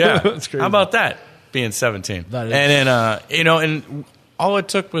 Yeah. That's crazy. How about that, being 17? That is. And then, and all it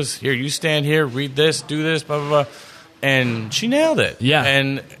took was, here, you stand here, read this, do this, blah, blah, blah. And she nailed it. Yeah.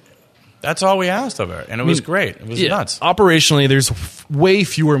 And that's all we asked of her. And it was great. It was nuts. Operationally, there's way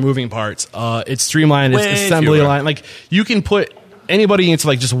fewer moving parts. It's streamlined. It's assembly line. You can put anybody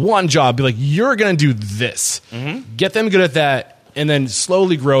into just one job, be like, you're going to do this. Mm-hmm. Get them good at that. and then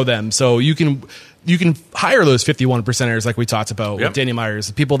slowly grow them. So you can hire those 51 percenters like we talked about with Danny Myers,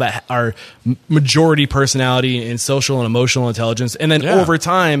 the people that are majority personality and social and emotional intelligence. And then over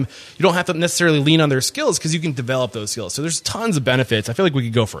time, you don't have to necessarily lean on their skills because you can develop those skills. So there's tons of benefits. I feel like we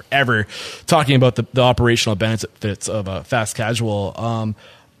could go forever talking about the operational benefits of fast casual.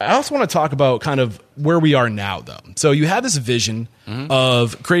 I also want to talk about kind of where we are now, though. So you had this vision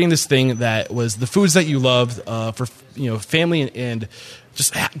of creating this thing that was the foods that you loved for family and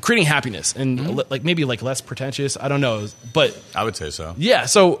just creating happiness and like maybe like less pretentious. I don't know, but I would say so. Yeah.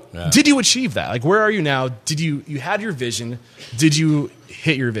 So did you achieve that? Like, where are you now? Did you had your vision? Did you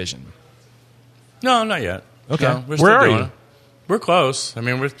hit your vision? No, not yet. Okay. No, we're where are doing you? it. We're close. I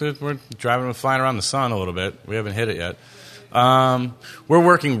mean, we're driving, flying around the sun a little bit. We haven't hit it yet. We're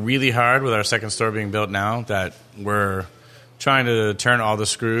working really hard with our second store being built now, that we're trying to turn all the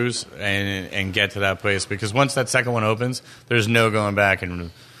screws and get to that place, because once that second one opens, there's no going back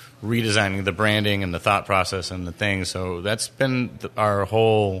and redesigning the branding and the thought process and the things. So that's been our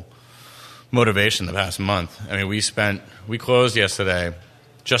whole motivation the past month. I mean, we closed yesterday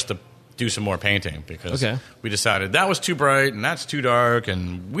just to do some more painting, because we decided that was too bright and that's too dark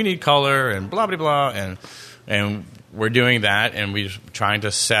and we need color and blah blah blah, and we're doing that, and we're trying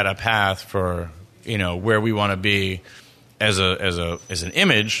to set a path for where we want to be as an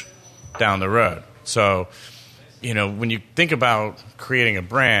image down the road. So when you think about creating a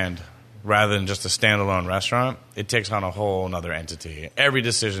brand rather than just a standalone restaurant, it takes on a whole another entity. Every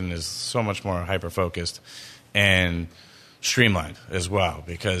decision is so much more hyper focused and streamlined as well,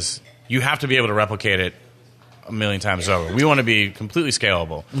 because you have to be able to replicate it a million times over. We want to be completely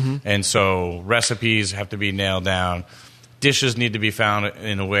scalable. And so recipes have to be nailed down. Dishes need to be found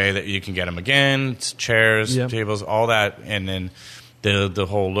in a way that you can get them again. Chairs, tables, all that. And then the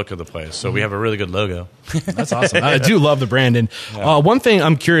whole look of the place. So we have a really good logo. That's awesome. I do love the brand. And one thing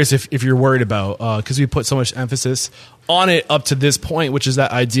I'm curious if you're worried about, because we put so much emphasis on it up to this point, which is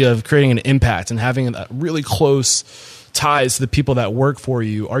that idea of creating an impact and having a really close ties to the people that work for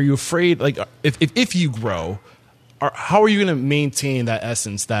you. Are you afraid, like, if you grow, how are you going to maintain that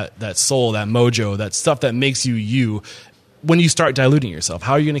essence, that soul, that mojo, that stuff that makes you when you start diluting yourself?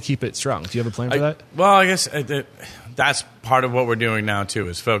 How are you going to keep it strong? Do you have a plan for that? Well, I guess that's part of what we're doing now too,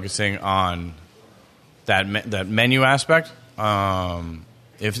 is focusing on that menu aspect.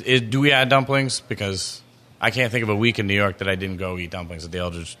 Do we add dumplings? Because I can't think of a week in New York that I didn't go eat dumplings at the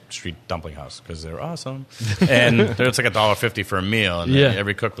Eldridge Street Dumpling House, because they're awesome. And it's like $1.50 for a meal, and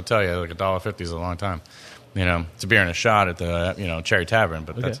every cook will tell you like $1.50 is a long time. It's a beer and a shot at the Cherry Tavern,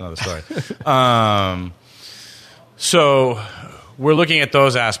 but that's another story. So we're looking at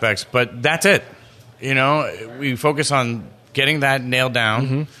those aspects, but that's it. We focus on getting that nailed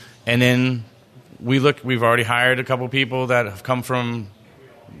down, and then we've already hired a couple people that have come from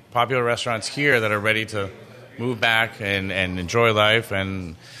popular restaurants here that are ready to move back and enjoy life.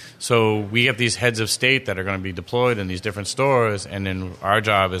 And so we have these heads of state that are going to be deployed in these different stores, and then our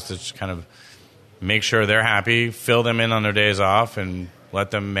job is to just kind of make sure they're happy, fill them in on their days off, and let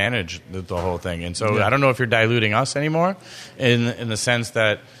them manage the whole thing. And so I don't know if you're diluting us anymore in the sense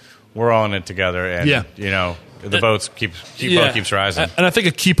that we're all in it together, and the boat keeps rising. And I think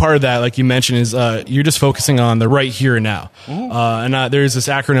a key part of that, like you mentioned, is you're just focusing on the right here and now. And there's this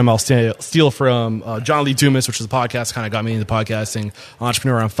acronym I'll steal from John Lee Dumas, which is a podcast, kind of got me into podcasting,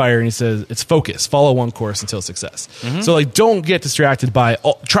 Entrepreneur on Fire, and he says it's focus, follow one course until success. So like, don't get distracted by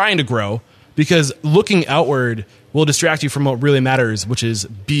trying to grow, because looking outward will distract you from what really matters, which is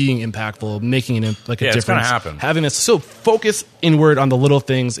being impactful, making a difference. It's going to happen. Having this, so focus inward on the little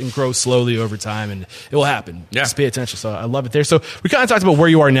things and grow slowly over time, and it will happen. Just pay attention. So I love it there. So we kind of talked about where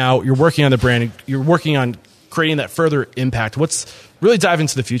you are now. You're working on the brand. You're working on creating that further impact. What's really dive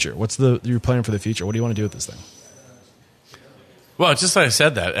into the future? What's your plan for the future? What do you want to do with this thing? Well, just like I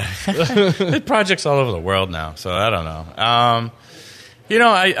said that. There's projects all over the world now, so I don't know.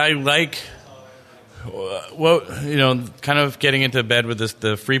 I like... Well, kind of getting into bed with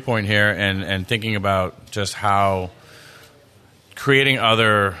the Free Point here, and thinking about just how creating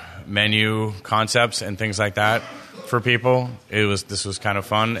other menu concepts and things like that for people. This was kind of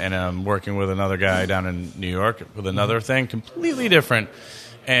fun, and I'm working with another guy down in New York with another thing completely different,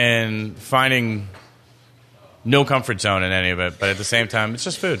 and finding no comfort zone in any of it, but at the same time, it's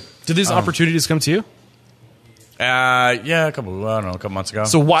just food. Did these opportunities come to you? A couple months ago.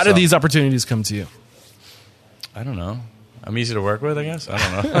 So why did these opportunities come to you? I don't know. I'm easy to work with, I guess. I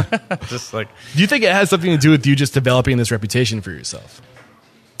don't know. Just like, do you think it has something to do with you just developing this reputation for yourself?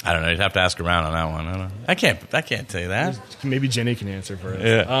 I don't know. You'd have to ask around on that one. I can't tell you that. Maybe Jenny can answer for us.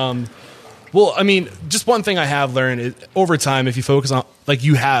 Yeah. Well, I mean, just one thing I have learned is over time, if you focus on,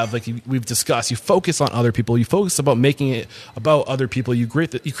 we've discussed, you focus on other people, you focus about making it about other people, you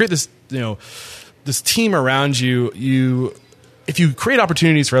create this, this team around you. If you create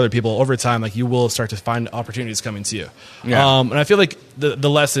opportunities for other people over time, like you will start to find opportunities coming to you. Yeah. And I feel like the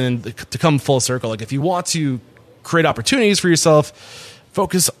lesson to come full circle, like if you want to create opportunities for yourself,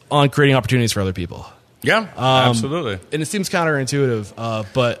 focus on creating opportunities for other people. Yeah, absolutely. And it seems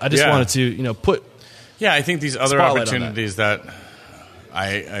counterintuitive, but I just wanted to, put. Yeah, I think these other opportunities that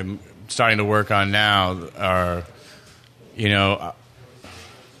I'm starting to work on now are,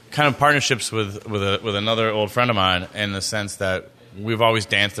 kind of partnerships with another old friend of mine, in the sense that we've always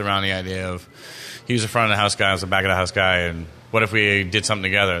danced around the idea of he was a front of the house guy, I was a back of the house guy, and what if we did something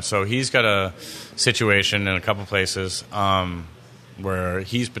together? So he's got a situation in a couple places where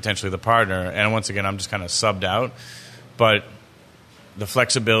he's potentially the partner, and once again, I'm just kind of subbed out. But the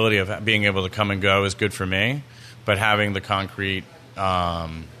flexibility of being able to come and go is good for me, but having the concrete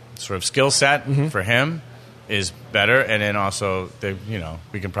sort of skill set for him is better. And then also,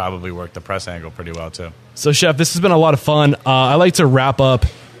 we can probably work the press angle pretty well too. So, Chef, this has been a lot of fun. I like to wrap up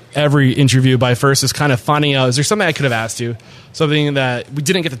every interview by first is kind of finding out, is there something I could have asked you? Something that we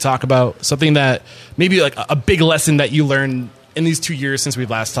didn't get to talk about? Something that maybe like a big lesson that you learned in these 2 years since we've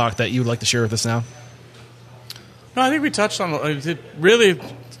last talked that you would like to share with us now? No, I think we touched on really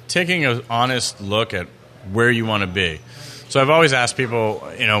taking an honest look at where you want to be. So I've always asked people,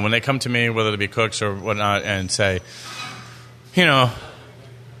 when they come to me, whether it be cooks or whatnot, and say, an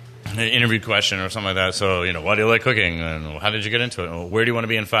interview question or something like that. So, why do you like cooking? And how did you get into it? And where do you want to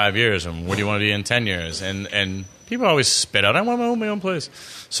be in 5 years? And where do you want to be in 10 years? And people always spit out, I want to own my own place.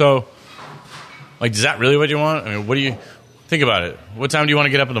 So, is that really what you want? I mean, what do you... Think about it. What time do you want to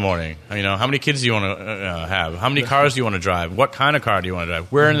get up in the morning? How many kids do you want to have? How many cars do you want to drive? What kind of car do you want to drive?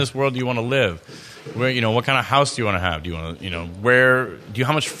 Where in this world do you want to live? Where, what kind of house do you want to have? Do you want to,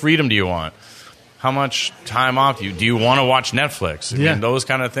 how much freedom do you want? How much time off do you? Do you want to watch Netflix? I mean, those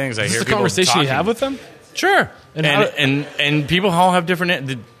kind of things. I hear people people conversation talking. you have with them? Sure. And people all have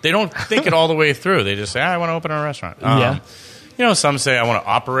different. They don't think it all the way through. They just say, I want to open a restaurant. Some say I want to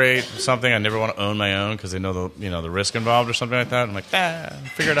operate something. I never want to own my own because they know the risk involved or something like that. I'm like,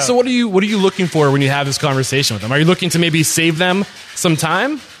 figure it out. So what are you looking for when you have this conversation with them? Are you looking to maybe save them some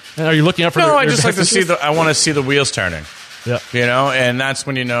time? And are you looking up for? No, I just like to see I want to see the wheels turning. Yeah. And that's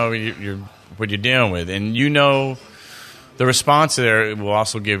when you're what you're dealing with, and the response there will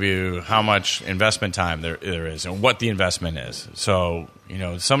also give you how much investment time there is and what the investment is. So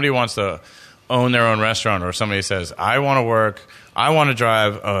somebody wants to own their own restaurant, or somebody says, I want to work, I want to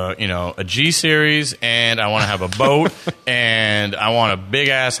drive a G series, and I want to have a boat, and I want a big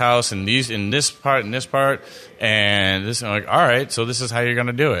ass house in this part, and this. I'm like, all right, so this is how you're going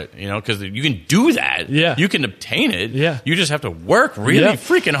to do it, because you can do that. Yeah, you can obtain it. Yeah, you just have to work really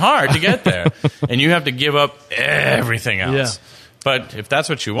freaking hard to get there, and you have to give up everything else. Yeah. But if that's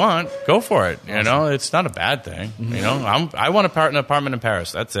what you want, go for it. Awesome. It's not a bad thing. I want an apartment in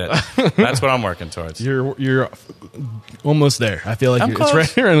Paris. That's it. That's what I'm working towards. You're almost there. I feel like it's right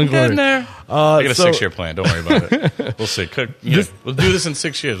here in the corner. There. I got a 6-year plan. Don't worry about it. We'll see. We'll do this in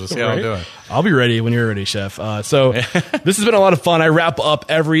 6 years. We'll see how I'm doing. I'll be ready when you're ready, Chef. So this has been a lot of fun. I wrap up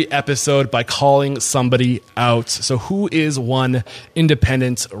every episode by calling somebody out. So who is one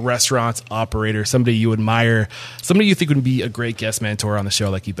independent restaurant operator, somebody you admire, somebody you think would be a great guest mentor on the show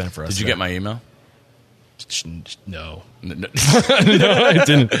like you've been for us? Did you get my email? No. No, I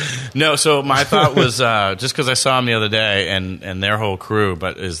didn't. No, so my thought was just because I saw them the other day and their whole crew,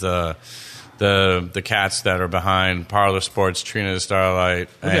 but is the cats that are behind Parlor Sports, Trina Starlight,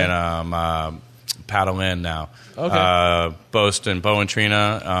 and Paddle Inn now. Okay. Bo and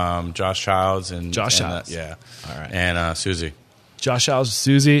Trina, Josh Childs and Childs. All right. And Susie. Josh Childs,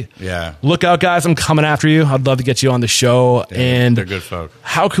 Susie. Yeah. Look out, guys. I'm coming after you. I'd love to get you on the show. Yeah, and they're good folk.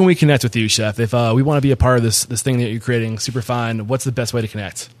 How can we connect with you, Chef? If we want to be a part of this thing that you're creating, super fine, what's the best way to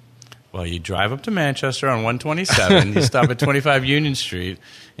connect? Well, you drive up to Manchester on 127, you stop at 25 Union Street,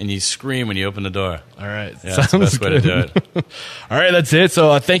 and you scream when you open the door. All right. Yeah, that's the best way to do it. All right, that's it.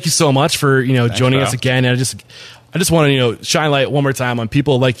 So thank you so much for joining us again. And I just want to shine light one more time on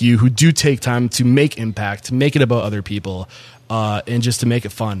people like you who do take time to make impact, to make it about other people, and just to make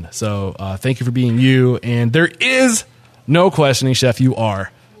it fun. So thank you for being you. And there is no questioning, Chef, you are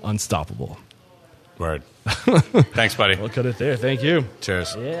unstoppable. Word. Thanks, buddy. We'll cut it there. Thank you.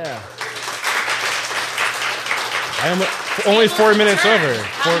 Cheers. Yeah. I am only 4 minutes over.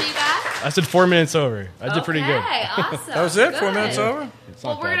 I said 4 minutes over. I did pretty good. Awesome. That was it? 4 minutes over?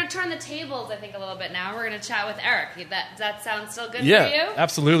 Well, we're going to turn the tables, I think, a little bit now. We're going to chat with Eric. That sounds still good for you? Yeah,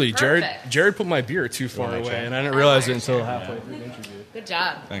 absolutely. Perfect. Jared put my beer too far away, try? and I didn't realize it until halfway through the interview. Good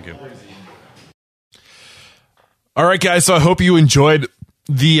job. Thank you. All right, guys, so I hope you enjoyed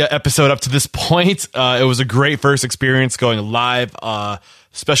the episode up to this point. It was a great first experience going live.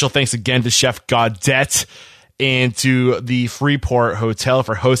 Special thanks again to Chef Gaudette and to the Freeport Hotel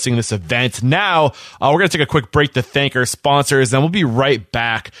for hosting this event. Now, we're going to take a quick break to thank our sponsors, and we'll be right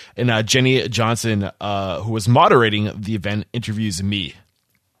back. And Jenny Johnson, who was moderating the event, interviews me.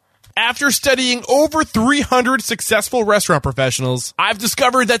 After studying over 300 successful restaurant professionals, I've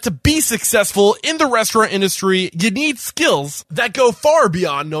discovered that to be successful in the restaurant industry, you need skills that go far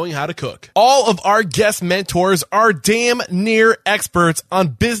beyond knowing how to cook. All of our guest mentors are damn near experts on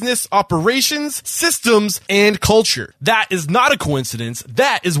business operations, systems, and culture. That is not a coincidence.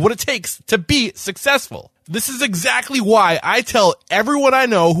 That is what it takes to be successful. This is exactly why I tell everyone I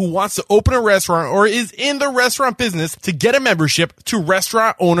know who wants to open a restaurant or is in the restaurant business to get a membership to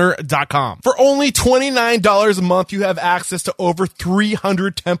restaurantowner.com. For only $29 a month, you have access to over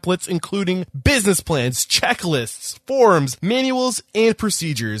 300 templates, including business plans, checklists, forms, manuals, and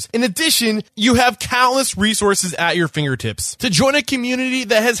procedures. In addition, you have countless resources at your fingertips. To join a community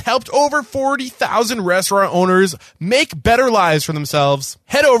that has helped over 40,000 restaurant owners make better lives for themselves,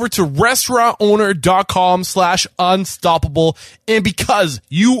 head over to restaurantowner.com/unstoppable. And because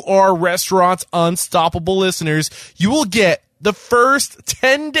you are Restaurants Unstoppable listeners, you will get the first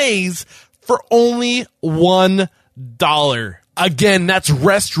 10 days for only $1. Again, that's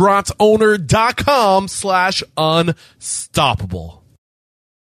restaurantowner.com/unstoppable.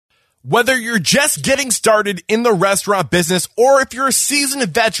 Whether you're just getting started in the restaurant business or if you're a seasoned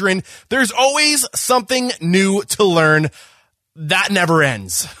veteran, there's always something new to learn. That never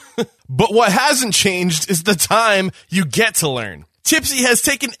ends. But what hasn't changed is the time you get to learn. Tipsy has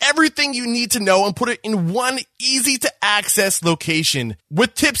taken everything you need to know and put it in one easy-to-access location.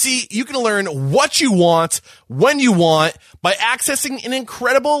 With Tipsy, you can learn what you want, when you want, by accessing an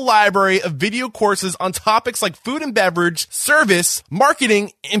incredible library of video courses on topics like food and beverage, service,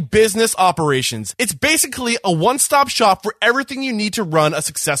 marketing, and business operations. It's basically a one-stop shop for everything you need to run a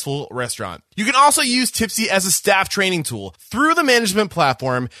successful restaurant. You can also use Tipsy as a staff training tool. Through the management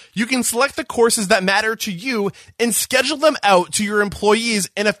platform, you can select the courses that matter to you and schedule them out to your employees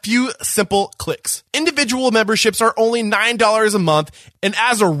in a few simple clicks. Individual memberships are only $9 a month, and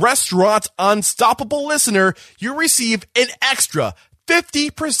as a Restaurant Unstoppable listener, you receive an extra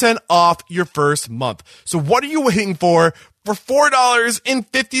 50% off your first month. So what are you waiting for? For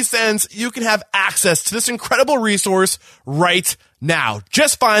 $4.50, you can have access to this incredible resource right now.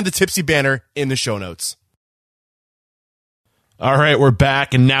 Just find the Tipsy banner in the show notes. All right, we're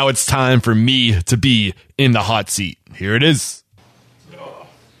back, and now it's time for me to be in the hot seat. Here it is.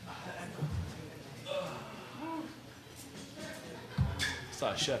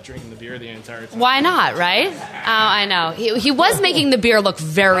 Saw a chef drinking the beer the entire time. Why not, right? I know. He was making the beer look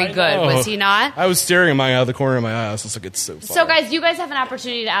very good, was he not? I was staring at my out of the corner of my eye. I was just like, it's so fun. So, guys, you guys have an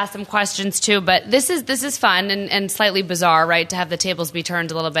opportunity to ask some questions, too, but this is fun and slightly bizarre, right, to have the tables be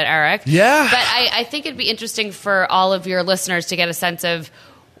turned a little bit, Eric? Yeah. But I think it'd be interesting for all of your listeners to get a sense of,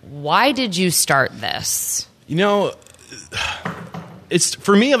 why did you start this? You know, it's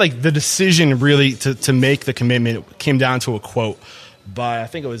for me, like, the decision really to make the commitment came down to a quote by, I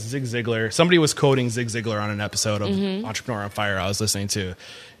think it was Zig Ziglar. Somebody was quoting Zig Ziglar on an episode of Entrepreneur on Fire I was listening to.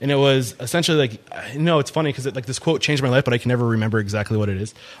 And it was essentially like, it's funny because this quote changed my life, but I can never remember exactly what it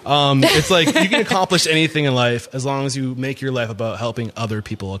is. It's like, you can accomplish anything in life as long as you make your life about helping other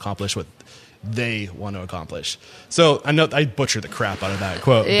people accomplish what they want to accomplish. So I know I butchered the crap out of that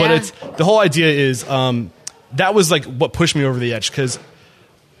quote, yeah. but it's the whole idea is that was like what pushed me over the edge, because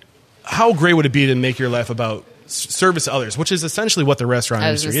how great would it be to make your life about service to others, which is essentially what the restaurant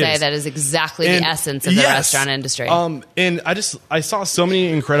industry is. I was going to say, that is exactly the essence of the restaurant industry. And I saw so many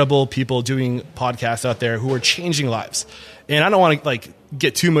incredible people doing podcasts out there who are changing lives. And I don't want to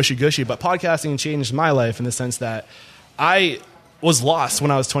get too mushy-gushy, but podcasting changed my life in the sense that I was lost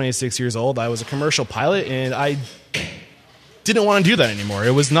when I was 26 years old. I was a commercial pilot, and I didn't want to do that anymore.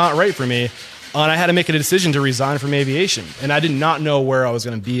 It was not right for me. And I had to make a decision to resign from aviation. And I did not know where I was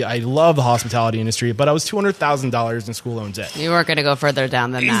going to be. I love the hospitality industry, but I was $200,000 in school loan debt. You weren't going to go further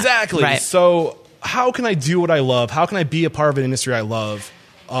down than that. Exactly. Right. So how can I do what I love? How can I be a part of an industry I love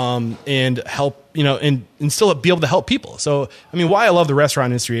and help, and still be able to help people? So, why I love the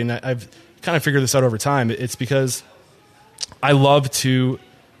restaurant industry, and I've kind of figured this out over time, it's because I love to...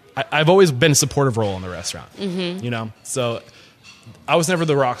 I've always been a supportive role in the restaurant, So I was never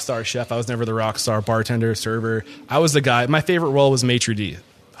the rock star chef. I was never the rock star bartender, server. I was the guy. My favorite role was maitre d',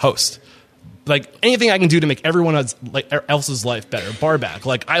 host. Like anything I can do to make everyone else's life better. Bar back.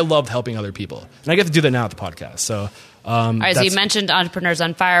 Like I loved helping other people, and I get to do that now at the podcast. So, all right. So you mentioned Entrepreneurs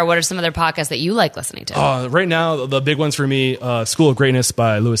on Fire. What are some other podcasts that you like listening to? Right now, the big ones for me, School of Greatness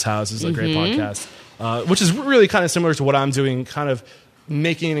by Lewis Howes is a great podcast, which is really kind of similar to what I'm doing. Kind of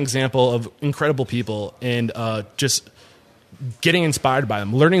making an example of incredible people and just getting inspired by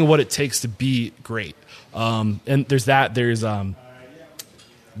them, learning what it takes to be great. And there's that. There's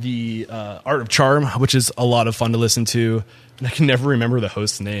the Art of Charm, which is a lot of fun to listen to. And I can never remember the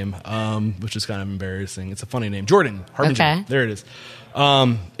host's name, which is kind of embarrassing. It's a funny name. Jordan Harbinger. Okay. There it is.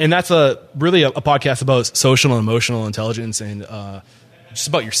 And that's really a podcast about social and emotional intelligence and just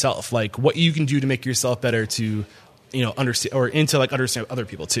about yourself, like what you can do to make yourself better to, understand or understand other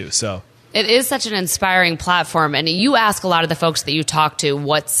people too. So it is such an inspiring platform, and you ask a lot of the folks that you talk to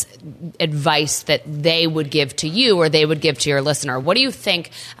what's advice that they would give to you or they would give to your listener. What do you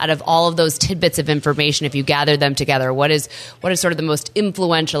think out of all of those tidbits of information, if you gather them together, what is sort of the most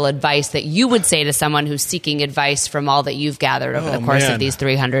influential advice that you would say to someone who's seeking advice from all that you've gathered over the course of these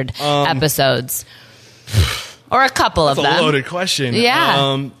 300 episodes? Or a couple of them. That's a loaded question.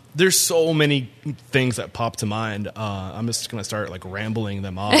 Yeah. There's so many things that pop to mind. I'm just going to start rambling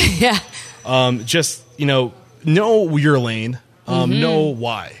them off. Yeah. Just, know your lane. Know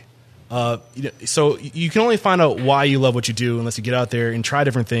why. So you can only find out why you love what you do unless you get out there and try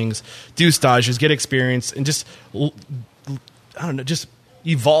different things, do stages, get experience, and just, just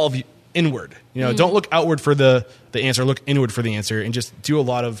evolve inward. Don't look outward for the answer, look inward for the answer, and just do a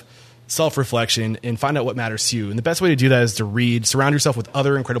lot of self-reflection and find out what matters to you. And the best way to do that is to read, surround yourself with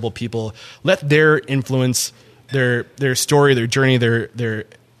other incredible people, let their influence, their story, their journey,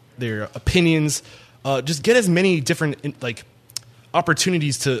 their opinions, just get as many different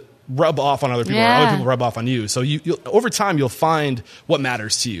opportunities to rub off on other people or other people rub off on you. So you'll over time, you'll find what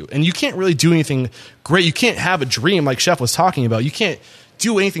matters to you. And you can't really do anything great. You can't have a dream like Chef was talking about. You can't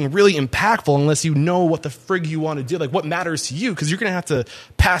do anything really impactful unless you know what the frig you want to do, what matters to you, because you're going to have to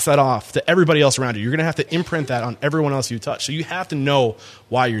pass that off to everybody else around you. You're going to have to imprint that on everyone else you touch. So you have to know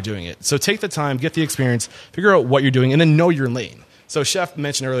why you're doing it. So take the time, get the experience, figure out what you're doing, and then know your lane. So Chef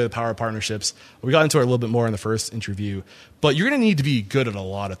mentioned earlier the power of partnerships. We got into it a little bit more in the first interview, but you're going to need to be good at a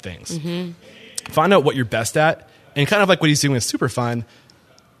lot of things. Find out what you're best at, and kind of like what he's doing with Superfine,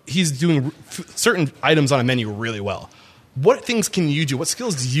 he's doing certain items on a menu really well. What things can you do? What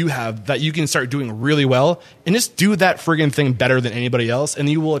skills do you have that you can start doing really well, and just do that friggin' thing better than anybody else, and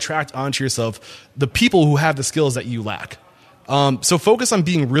you will attract onto yourself the people who have the skills that you lack. So focus on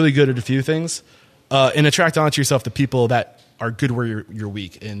being really good at a few things, and attract onto yourself the people that are good where you're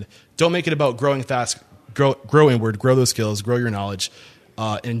weak. And don't make it about growing fast. Grow inward, grow those skills, grow your knowledge,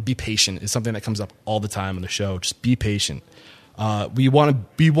 and be patient is something that comes up all the time on the show. Just be patient. We want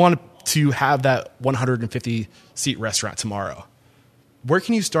to have that 150-seat restaurant tomorrow. Where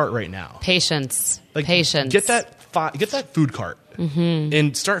can you start right now? Patience. Patience. Get that food cart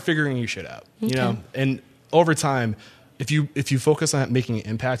and start figuring your shit out. Okay. And over time, if you focus on making an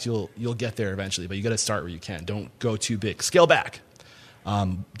impact, you'll get there eventually. But you got to start where you can. Don't go too big. Scale back.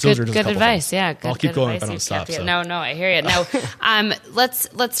 Those are just good advice. Yeah, I'll keep going if I don't stop. So. No, I hear you. Now,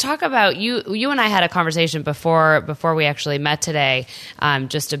 let's talk about you. You and I had a conversation before we actually met today,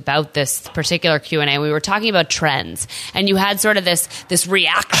 just about this particular Q&A. We were talking about trends, and you had sort of this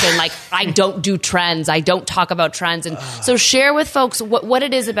reaction, like, I don't do trends, I don't talk about trends, and so share with folks what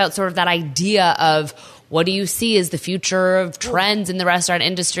it is about sort of that idea of. What do you see as the future of trends in the restaurant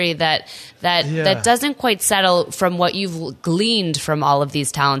industry that doesn't quite settle from what you've gleaned from all of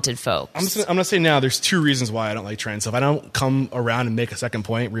these talented folks? I'm going to say now there's 2 reasons why I don't like trends. So if I don't come around and make a second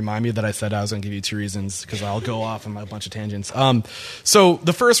point, remind me that I said I was going to give you 2 reasons, because I'll go off on a bunch of tangents. So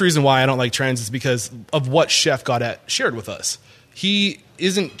the first reason why I don't like trends is because of what Chef Gaudette shared with us. He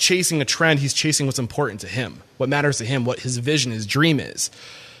isn't chasing a trend. He's chasing what's important to him, what matters to him, what his vision, his dream is.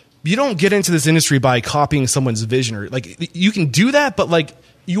 You don't get into this industry by copying someone's vision, or you can do that, but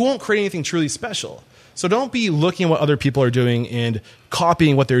you won't create anything truly special. So don't be looking at what other people are doing and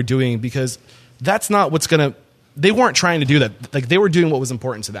copying what they're doing, because that's not what's going to, they weren't trying to do that. They were doing what was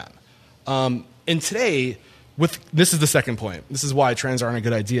important to them. And today, this is the second point. This is why trends aren't a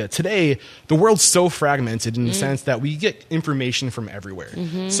good idea. Today, the world's so fragmented in the sense that we get information from everywhere.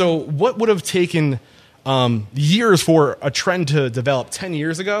 So what would have taken years for a trend to develop 10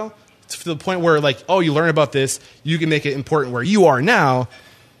 years ago to the point where you learn about this, you can make it important where you are now.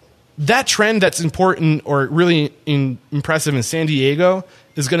 That trend that's important or really impressive in San Diego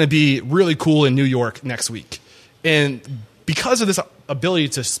is going to be really cool in New York next week. And because of this ability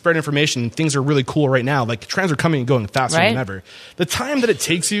to spread information, things are really cool right now. Like trends are coming and going faster Right. than ever. The time that it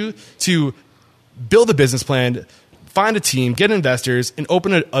takes you to build a business plan, find a team, get investors, and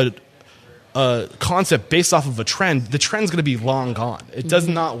open a concept based off of a trend, the trend's going to be long gone. It does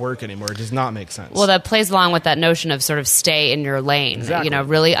not work anymore. It does not make sense. Well, that plays along with that notion of sort of stay in your lane. Exactly. You know,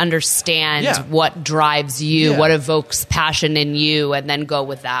 really understand Yeah. what drives you, Yeah. what evokes passion in you, and then go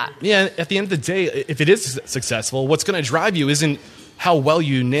with that. Yeah, at the end of the day, if it is successful, what's going to drive you isn't how well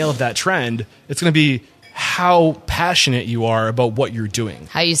you nailed that trend. It's going to be how passionate you are about what you're doing.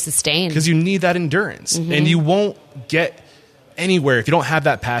 How you sustain. Because you need that endurance. And you won't get anywhere if you don't have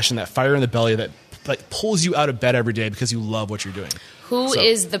that passion, that fire in the belly that like pulls you out of bed every day because you love what you're doing. Who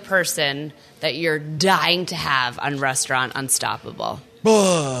is the person that you're dying to have on Restaurant Unstoppable?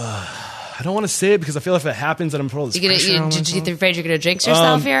 I don't want to say it because I feel if it happens, then I'm putting all this pressure on Did you myself. get afraid you're going to jinx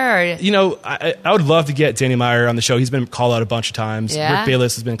yourself here? Or? You know, I would love to get Danny Meyer on the show. He's been called out a bunch of times. Yeah. Rick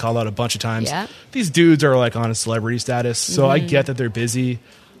Bayless has been called out a bunch of times. Yeah. These dudes are like on a celebrity status, so I get that they're busy.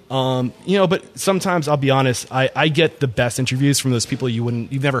 You know, but sometimes I'll be honest, I get the best interviews from those people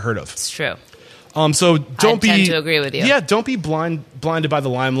you've never heard of. It's true. So don't tend to agree with you. Yeah, don't be blinded by the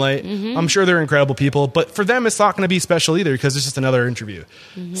limelight. I'm sure they're incredible people, but for them, it's not going to be special either because it's just another interview.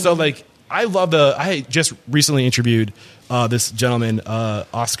 So like, I just recently interviewed this gentleman,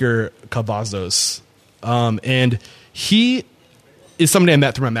 Oscar Cavazos, and he is somebody I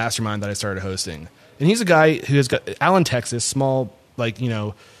met through my mastermind that I started hosting, and he's a guy who has got Allen, Texas, small. I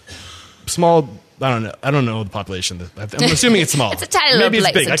don't know the population. I'm assuming it's small. It's a tiny Maybe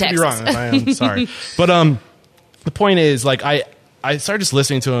little it's big. place I in could be wrong. I'm sorry, but the point is, like, I started just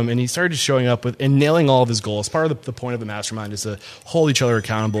listening to him, and he started just showing up with and nailing all of his goals. Part of the point of the mastermind is to hold each other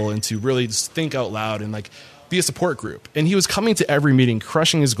accountable and to really just think out loud and like be a support group. And he was coming to every meeting,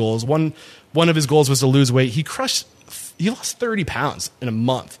 crushing his goals. One of his goals was to lose weight. He lost 30 pounds in a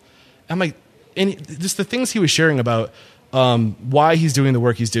month. I'm like, and just the things he was sharing about why he's doing the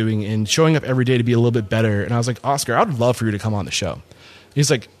work he's doing and showing up every day to be a little bit better. And I was like, Oscar, I would love for you to come on the show. He's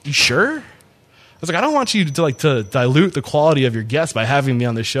like, you sure? I was like, I don't want you to dilute the quality of your guests by having me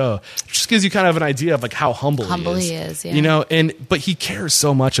on the show. It just gives you kind of an idea of like how humble he is, yeah. You know, but he cares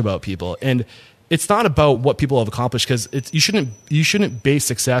so much about people, and it's not about what people have accomplished because you shouldn't base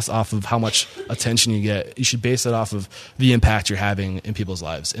success off of how much attention you get. You should base it off of the impact you're having in people's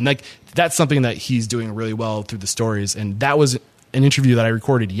lives, and like that's something that he's doing really well through the stories. And that was an interview that I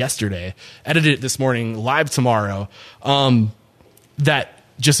recorded yesterday, edited it this morning, live tomorrow. That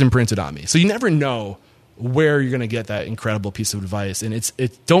just imprinted on me. So you never know where you're going to get that incredible piece of advice, and it's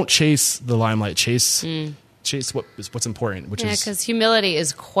don't chase the limelight, chase what's important, which is because humility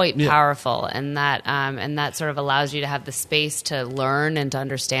is quite powerful, and that sort of allows you to have the space to learn and to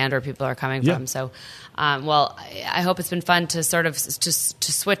understand where people are coming from. So, well, I hope it's been fun to sort of to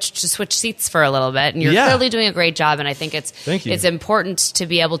switch seats for a little bit, and you're clearly doing a great job. And I think it's important to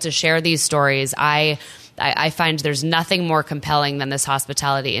be able to share these stories. I find there's nothing more compelling than this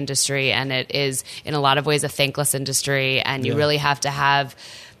hospitality industry, and it is in a lot of ways a thankless industry, and you really have to have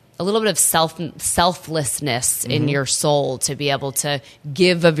a little bit of selflessness in your soul to be able to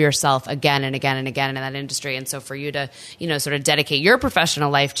give of yourself again and again and again in that industry. And so for you to, sort of dedicate your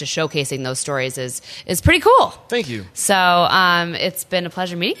professional life to showcasing those stories is pretty cool. Thank you. So it's been a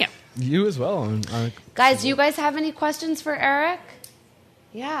pleasure meeting you. You as well. Guys, do you guys have any questions for Eric?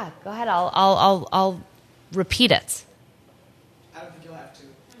 Yeah, go ahead. I'll repeat it. I don't think you'll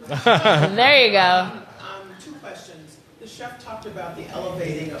have to. There you go. Two questions. The chef talked about the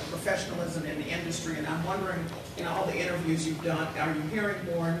elevating of professionalism in the industry, and I'm wondering, in all the interviews you've done, are you hearing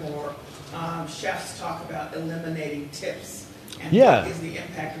more and more chefs talk about eliminating tips? And what is the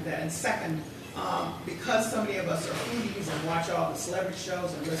impact of that? And second, because so many of us are foodies and watch all the celebrity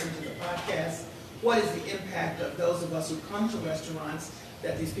shows and listen to the podcasts, what is the impact of those of us who come to restaurants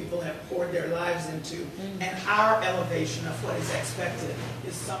that these people have poured their lives into, and our elevation of what is expected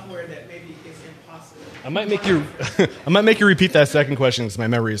is somewhere that maybe is impossible. I might make you repeat that second question because my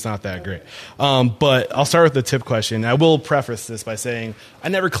memory is not that great. But I'll start with the tip question. I will preface this by saying I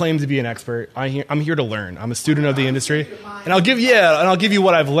never claim to be an expert. I'm here to learn. I'm a student of the industry, and I'll give you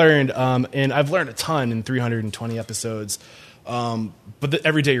what I've learned. And I've learned a ton in 320 episodes. But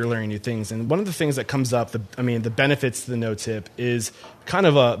every day you're learning new things. And one of the things that comes up, the benefits to the no tip is kind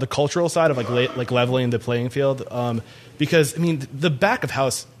of the cultural side of like leveling the playing field. Because the back of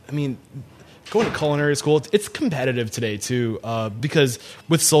house, going to culinary school, it's competitive today too, because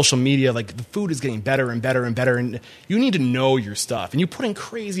with social media, like the food is getting better and better and better, and you need to know your stuff. And you put in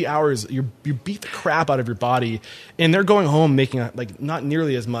crazy hours, you beat the crap out of your body, and they're going home making like not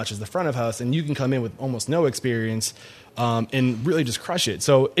nearly as much as the front of house, and you can come in with almost no experience and really just crush it.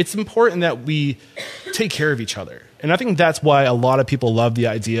 So it's important that we take care of each other, and I think that's why a lot of people love the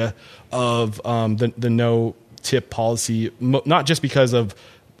idea of the no tip policy, not just because of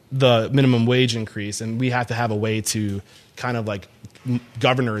the minimum wage increase, and we have to have a way to kind of like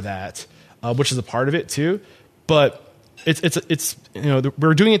governor that, which is a part of it too. But it's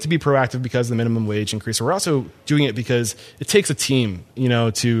we're doing it to be proactive because of the minimum wage increase. We're also doing it because it takes a team,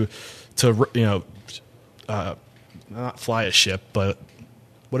 to not fly a ship, but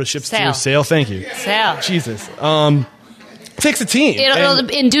what do ships do? Sail. Thank you. Sail. Jesus. It takes a team.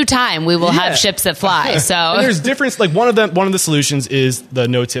 In due time, we will have ships that fly. So and there's difference. Like one of the solutions is the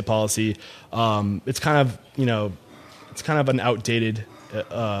no tip policy. It's kind of an outdated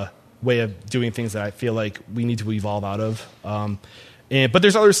way of doing things that I feel like we need to evolve out of. But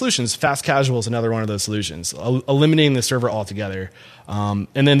there's other solutions. Fast casual is another one of those solutions. Eliminating the server altogether. And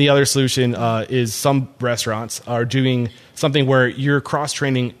then the other solution is some restaurants are doing something where you're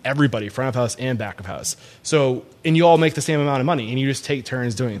cross-training everybody, front of house and back of house. And you all make the same amount of money, and you just take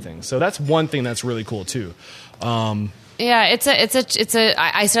turns doing things. So that's one thing that's really cool too. Yeah, I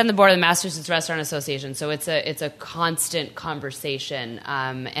sit on the board of the Massachusetts Restaurant Association, so it's a constant conversation.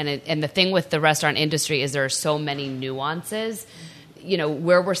 And the thing with the restaurant industry is there are so many nuances.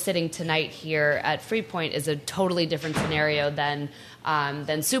 Where we're sitting tonight here at Freepoint is a totally different scenario than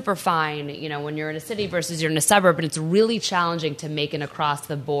Superfine, when you're in a city versus you're in a suburb, and it's really challenging to make an across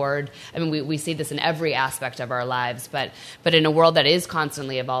the board. I mean, we see this in every aspect of our lives, but in a world that is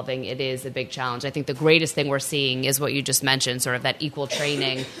constantly evolving, it is a big challenge. I think the greatest thing we're seeing is what you just mentioned, sort of that equal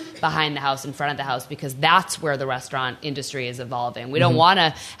training behind the house, in front of the house, because that's where the restaurant industry is evolving. We don't want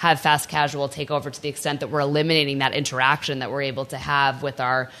to have fast casual take over to the extent that we're eliminating that interaction that we're able to have with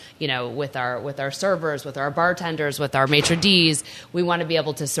our servers, with our bartenders, with our maitre d's. We want to be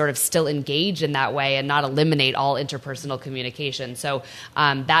able to sort of still engage in that way and not eliminate all interpersonal communication. So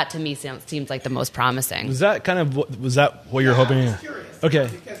that to me seems like the most promising. Was that what you're hoping? I was curious, okay.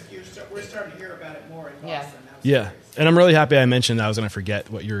 Because we're starting to hear about it more in Boston. Yeah. Yeah. And I'm really happy I mentioned that I was going to forget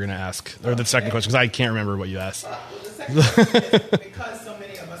what you were going to ask, or the second question, because I can't remember what you asked. Well, the second question is because so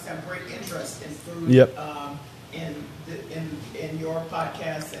many of us have great interest in food. Yep. In your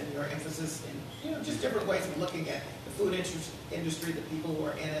podcast and your emphasis in just different ways of looking at the food industry, the people who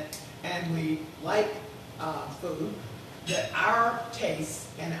are in it, and we like food, that our taste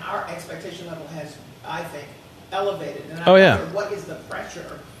and our expectation level has, I think, elevated. And I wonder what is the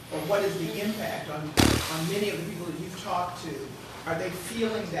pressure or what is the impact on many of the people that you've talked to? Are they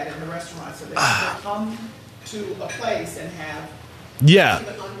feeling that in the restaurants? Are they come to a place and have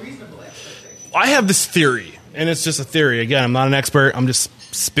even unreasonable expectations? I have this theory, and it's just a theory. Again, I'm not an expert. I'm just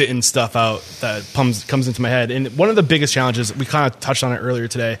spitting stuff out that comes into my head. And one of the biggest challenges, we kind of touched on it earlier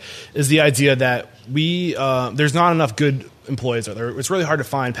today, is the idea that there's not enough good employees out there. It's really hard to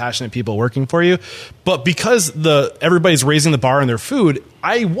find passionate people working for you. But because everybody's raising the bar on their food,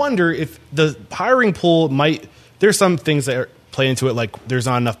 I wonder if the hiring pool there's some things that play into it, like there's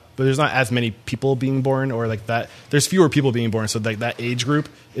not as many people being born, or like that there's fewer people being born, so like that age group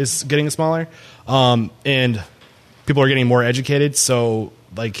is getting smaller, and people are getting more educated, so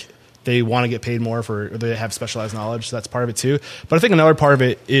like they want to get paid more or they have specialized knowledge, so that's part of it too. But I think another part of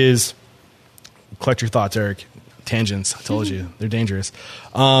it is, collect your thoughts, Eric. Tangents, I told you, they're dangerous.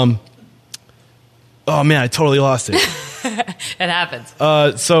 Oh man, I totally lost it. It happens.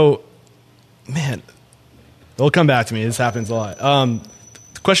 Man, they'll come back to me. This happens a lot.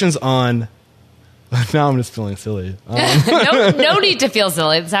 The question's on. Now I'm just feeling silly. No need to feel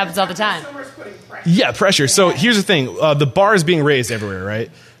silly. This happens all the time. Yeah, pressure. So here's the thing: the bar is being raised everywhere, right?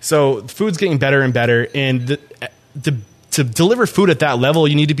 So food's getting better and better, and to deliver food at that level,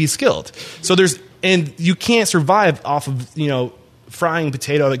 you need to be skilled. So and you can't survive off of frying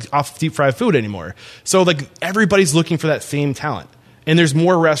potato, like off deep fried food anymore. So like everybody's looking for that same talent. And there's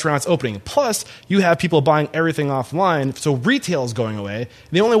more restaurants opening. Plus, you have people buying everything offline, so retail is going away.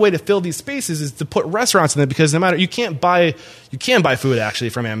 And the only way to fill these spaces is to put restaurants in them, because you can buy food actually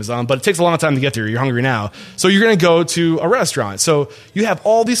from Amazon, but it takes a long time to get there. You're hungry now, so you're going to go to a restaurant. So you have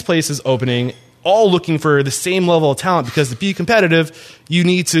all these places opening, all looking for the same level of talent, because to be competitive, you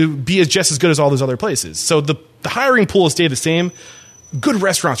need to be just as good as all those other places. So the hiring pool has stayed the same. Good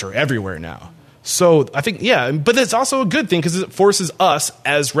restaurants are everywhere now. So I think, but it's also a good thing, because it forces us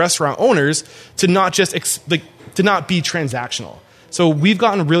as restaurant owners to not just to not be transactional. So we've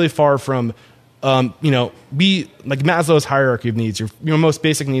gotten really far from we like Maslow's hierarchy of needs. Your most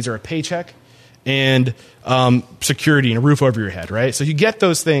basic needs are a paycheck and security and a roof over your head, right? So you get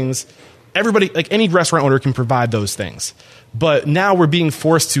those things. Everybody, like any restaurant owner, can provide those things. But now we're being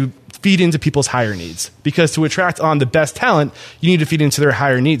forced to feed into people's higher needs, because to attract on the best talent, you need to feed into their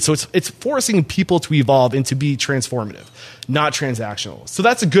higher needs. So it's forcing people to evolve and to be transformative, not transactional. So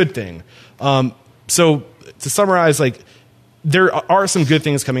that's a good thing. So to summarize, like, there are some good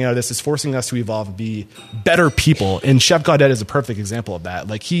things coming out of this. It's forcing us to evolve and be better people. And Chef Gaudette is a perfect example of that.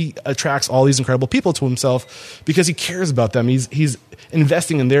 Like, he attracts all these incredible people to himself because he cares about them. He's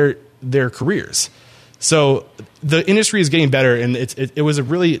investing in their careers. So the industry is getting better, and it was a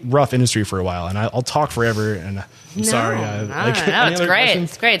really rough industry for a while. And I'll talk forever. And I'm sorry. No, it's great. Questions?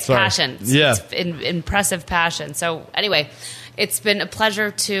 It's great. It's Sorry. passion. Yeah. It's impressive passion. So anyway, it's been a pleasure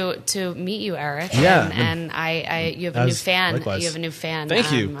to meet you, Eric. Yeah. And you have a new fan. Likewise. You have a new fan.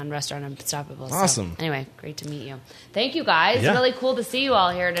 Thank you. On Restaurant Unstoppable. Awesome. So, anyway, great to meet you. Thank you, guys. Yeah. Really cool to see you all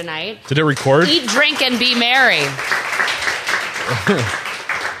here tonight. Did it record? Eat, drink, and be merry.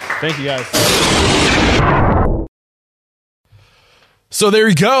 Thank you, guys. So there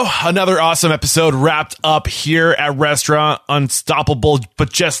you go. Another awesome episode wrapped up here at Restaurant Unstoppable,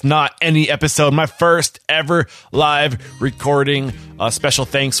 but just not any episode. My first ever live recording. Special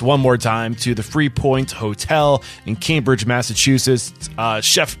thanks one more time to the Free Point Hotel in Cambridge, Massachusetts.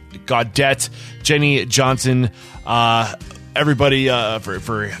 Chef Gaudette, Jenny Johnson, everybody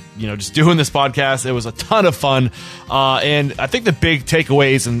for just doing this podcast. It was a ton of fun. And I think the big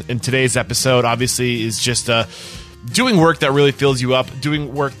takeaways in today's episode, obviously, is just doing work that really fills you up,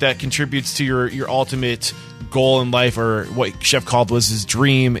 doing work that contributes to your ultimate goal in life, or what Chef called was his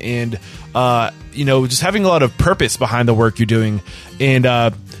dream, and just having a lot of purpose behind the work you're doing. And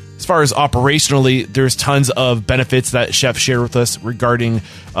as far as operationally, there's tons of benefits that Chef shared with us regarding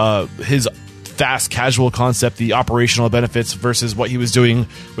his fast casual concept, the operational benefits versus what he was doing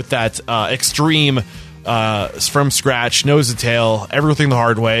with that extreme from scratch, nose to tail, everything the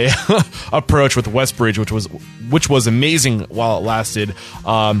hard way approach with Westbridge, which was amazing while it lasted.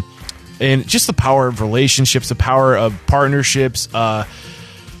 And just the power of relationships, the power of partnerships,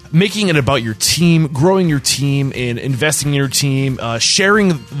 making it about your team, growing your team, and investing in your team, sharing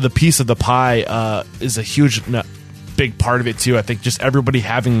the piece of the pie is a huge, big part of it too. I think just everybody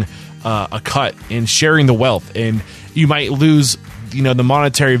having a cut and sharing the wealth, and you might lose the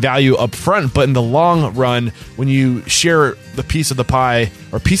monetary value up front, but in the long run, when you share the piece of the pie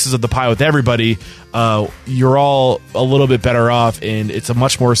or pieces of the pie with everybody, you're all a little bit better off, and it's a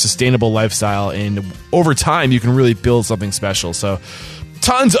much more sustainable lifestyle, and over time you can really build something special. So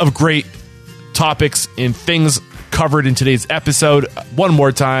tons of great topics and things covered in today's episode. One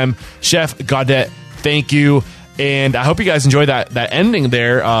more time, Chef Gaudette, thank you. And I hope you guys enjoyed that ending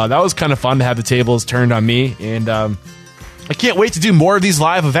there. That was kind of fun to have the tables turned on me, and I can't wait to do more of these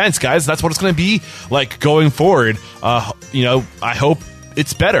live events, guys. That's what it's going to be like going forward. I hope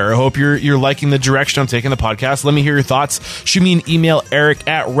it's better. I hope you're liking the direction I'm taking the podcast. Let me hear your thoughts. Shoot me an email,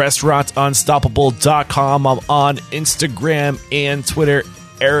 eric@restaurantunstoppable.com. I'm on Instagram and Twitter,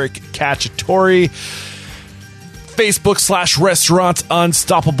 Eric Cacciatore. Facebook/Restaurant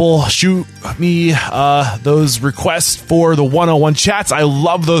Unstoppable. Shoot me those requests for the 101 chats. I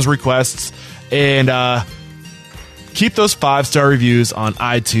love those requests. And keep those 5-star reviews on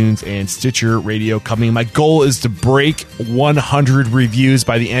iTunes and Stitcher Radio coming. My goal is to break 100 reviews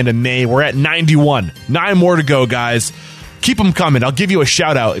by the end of May. We're at 91. 9 more to go, guys. Keep them coming. I'll give you a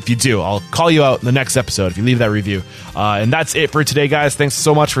shout out if you do. I'll call you out in the next episode if you leave that review. And that's it for today, guys. Thanks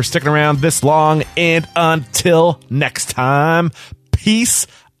so much for sticking around this long. And until next time, peace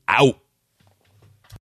out.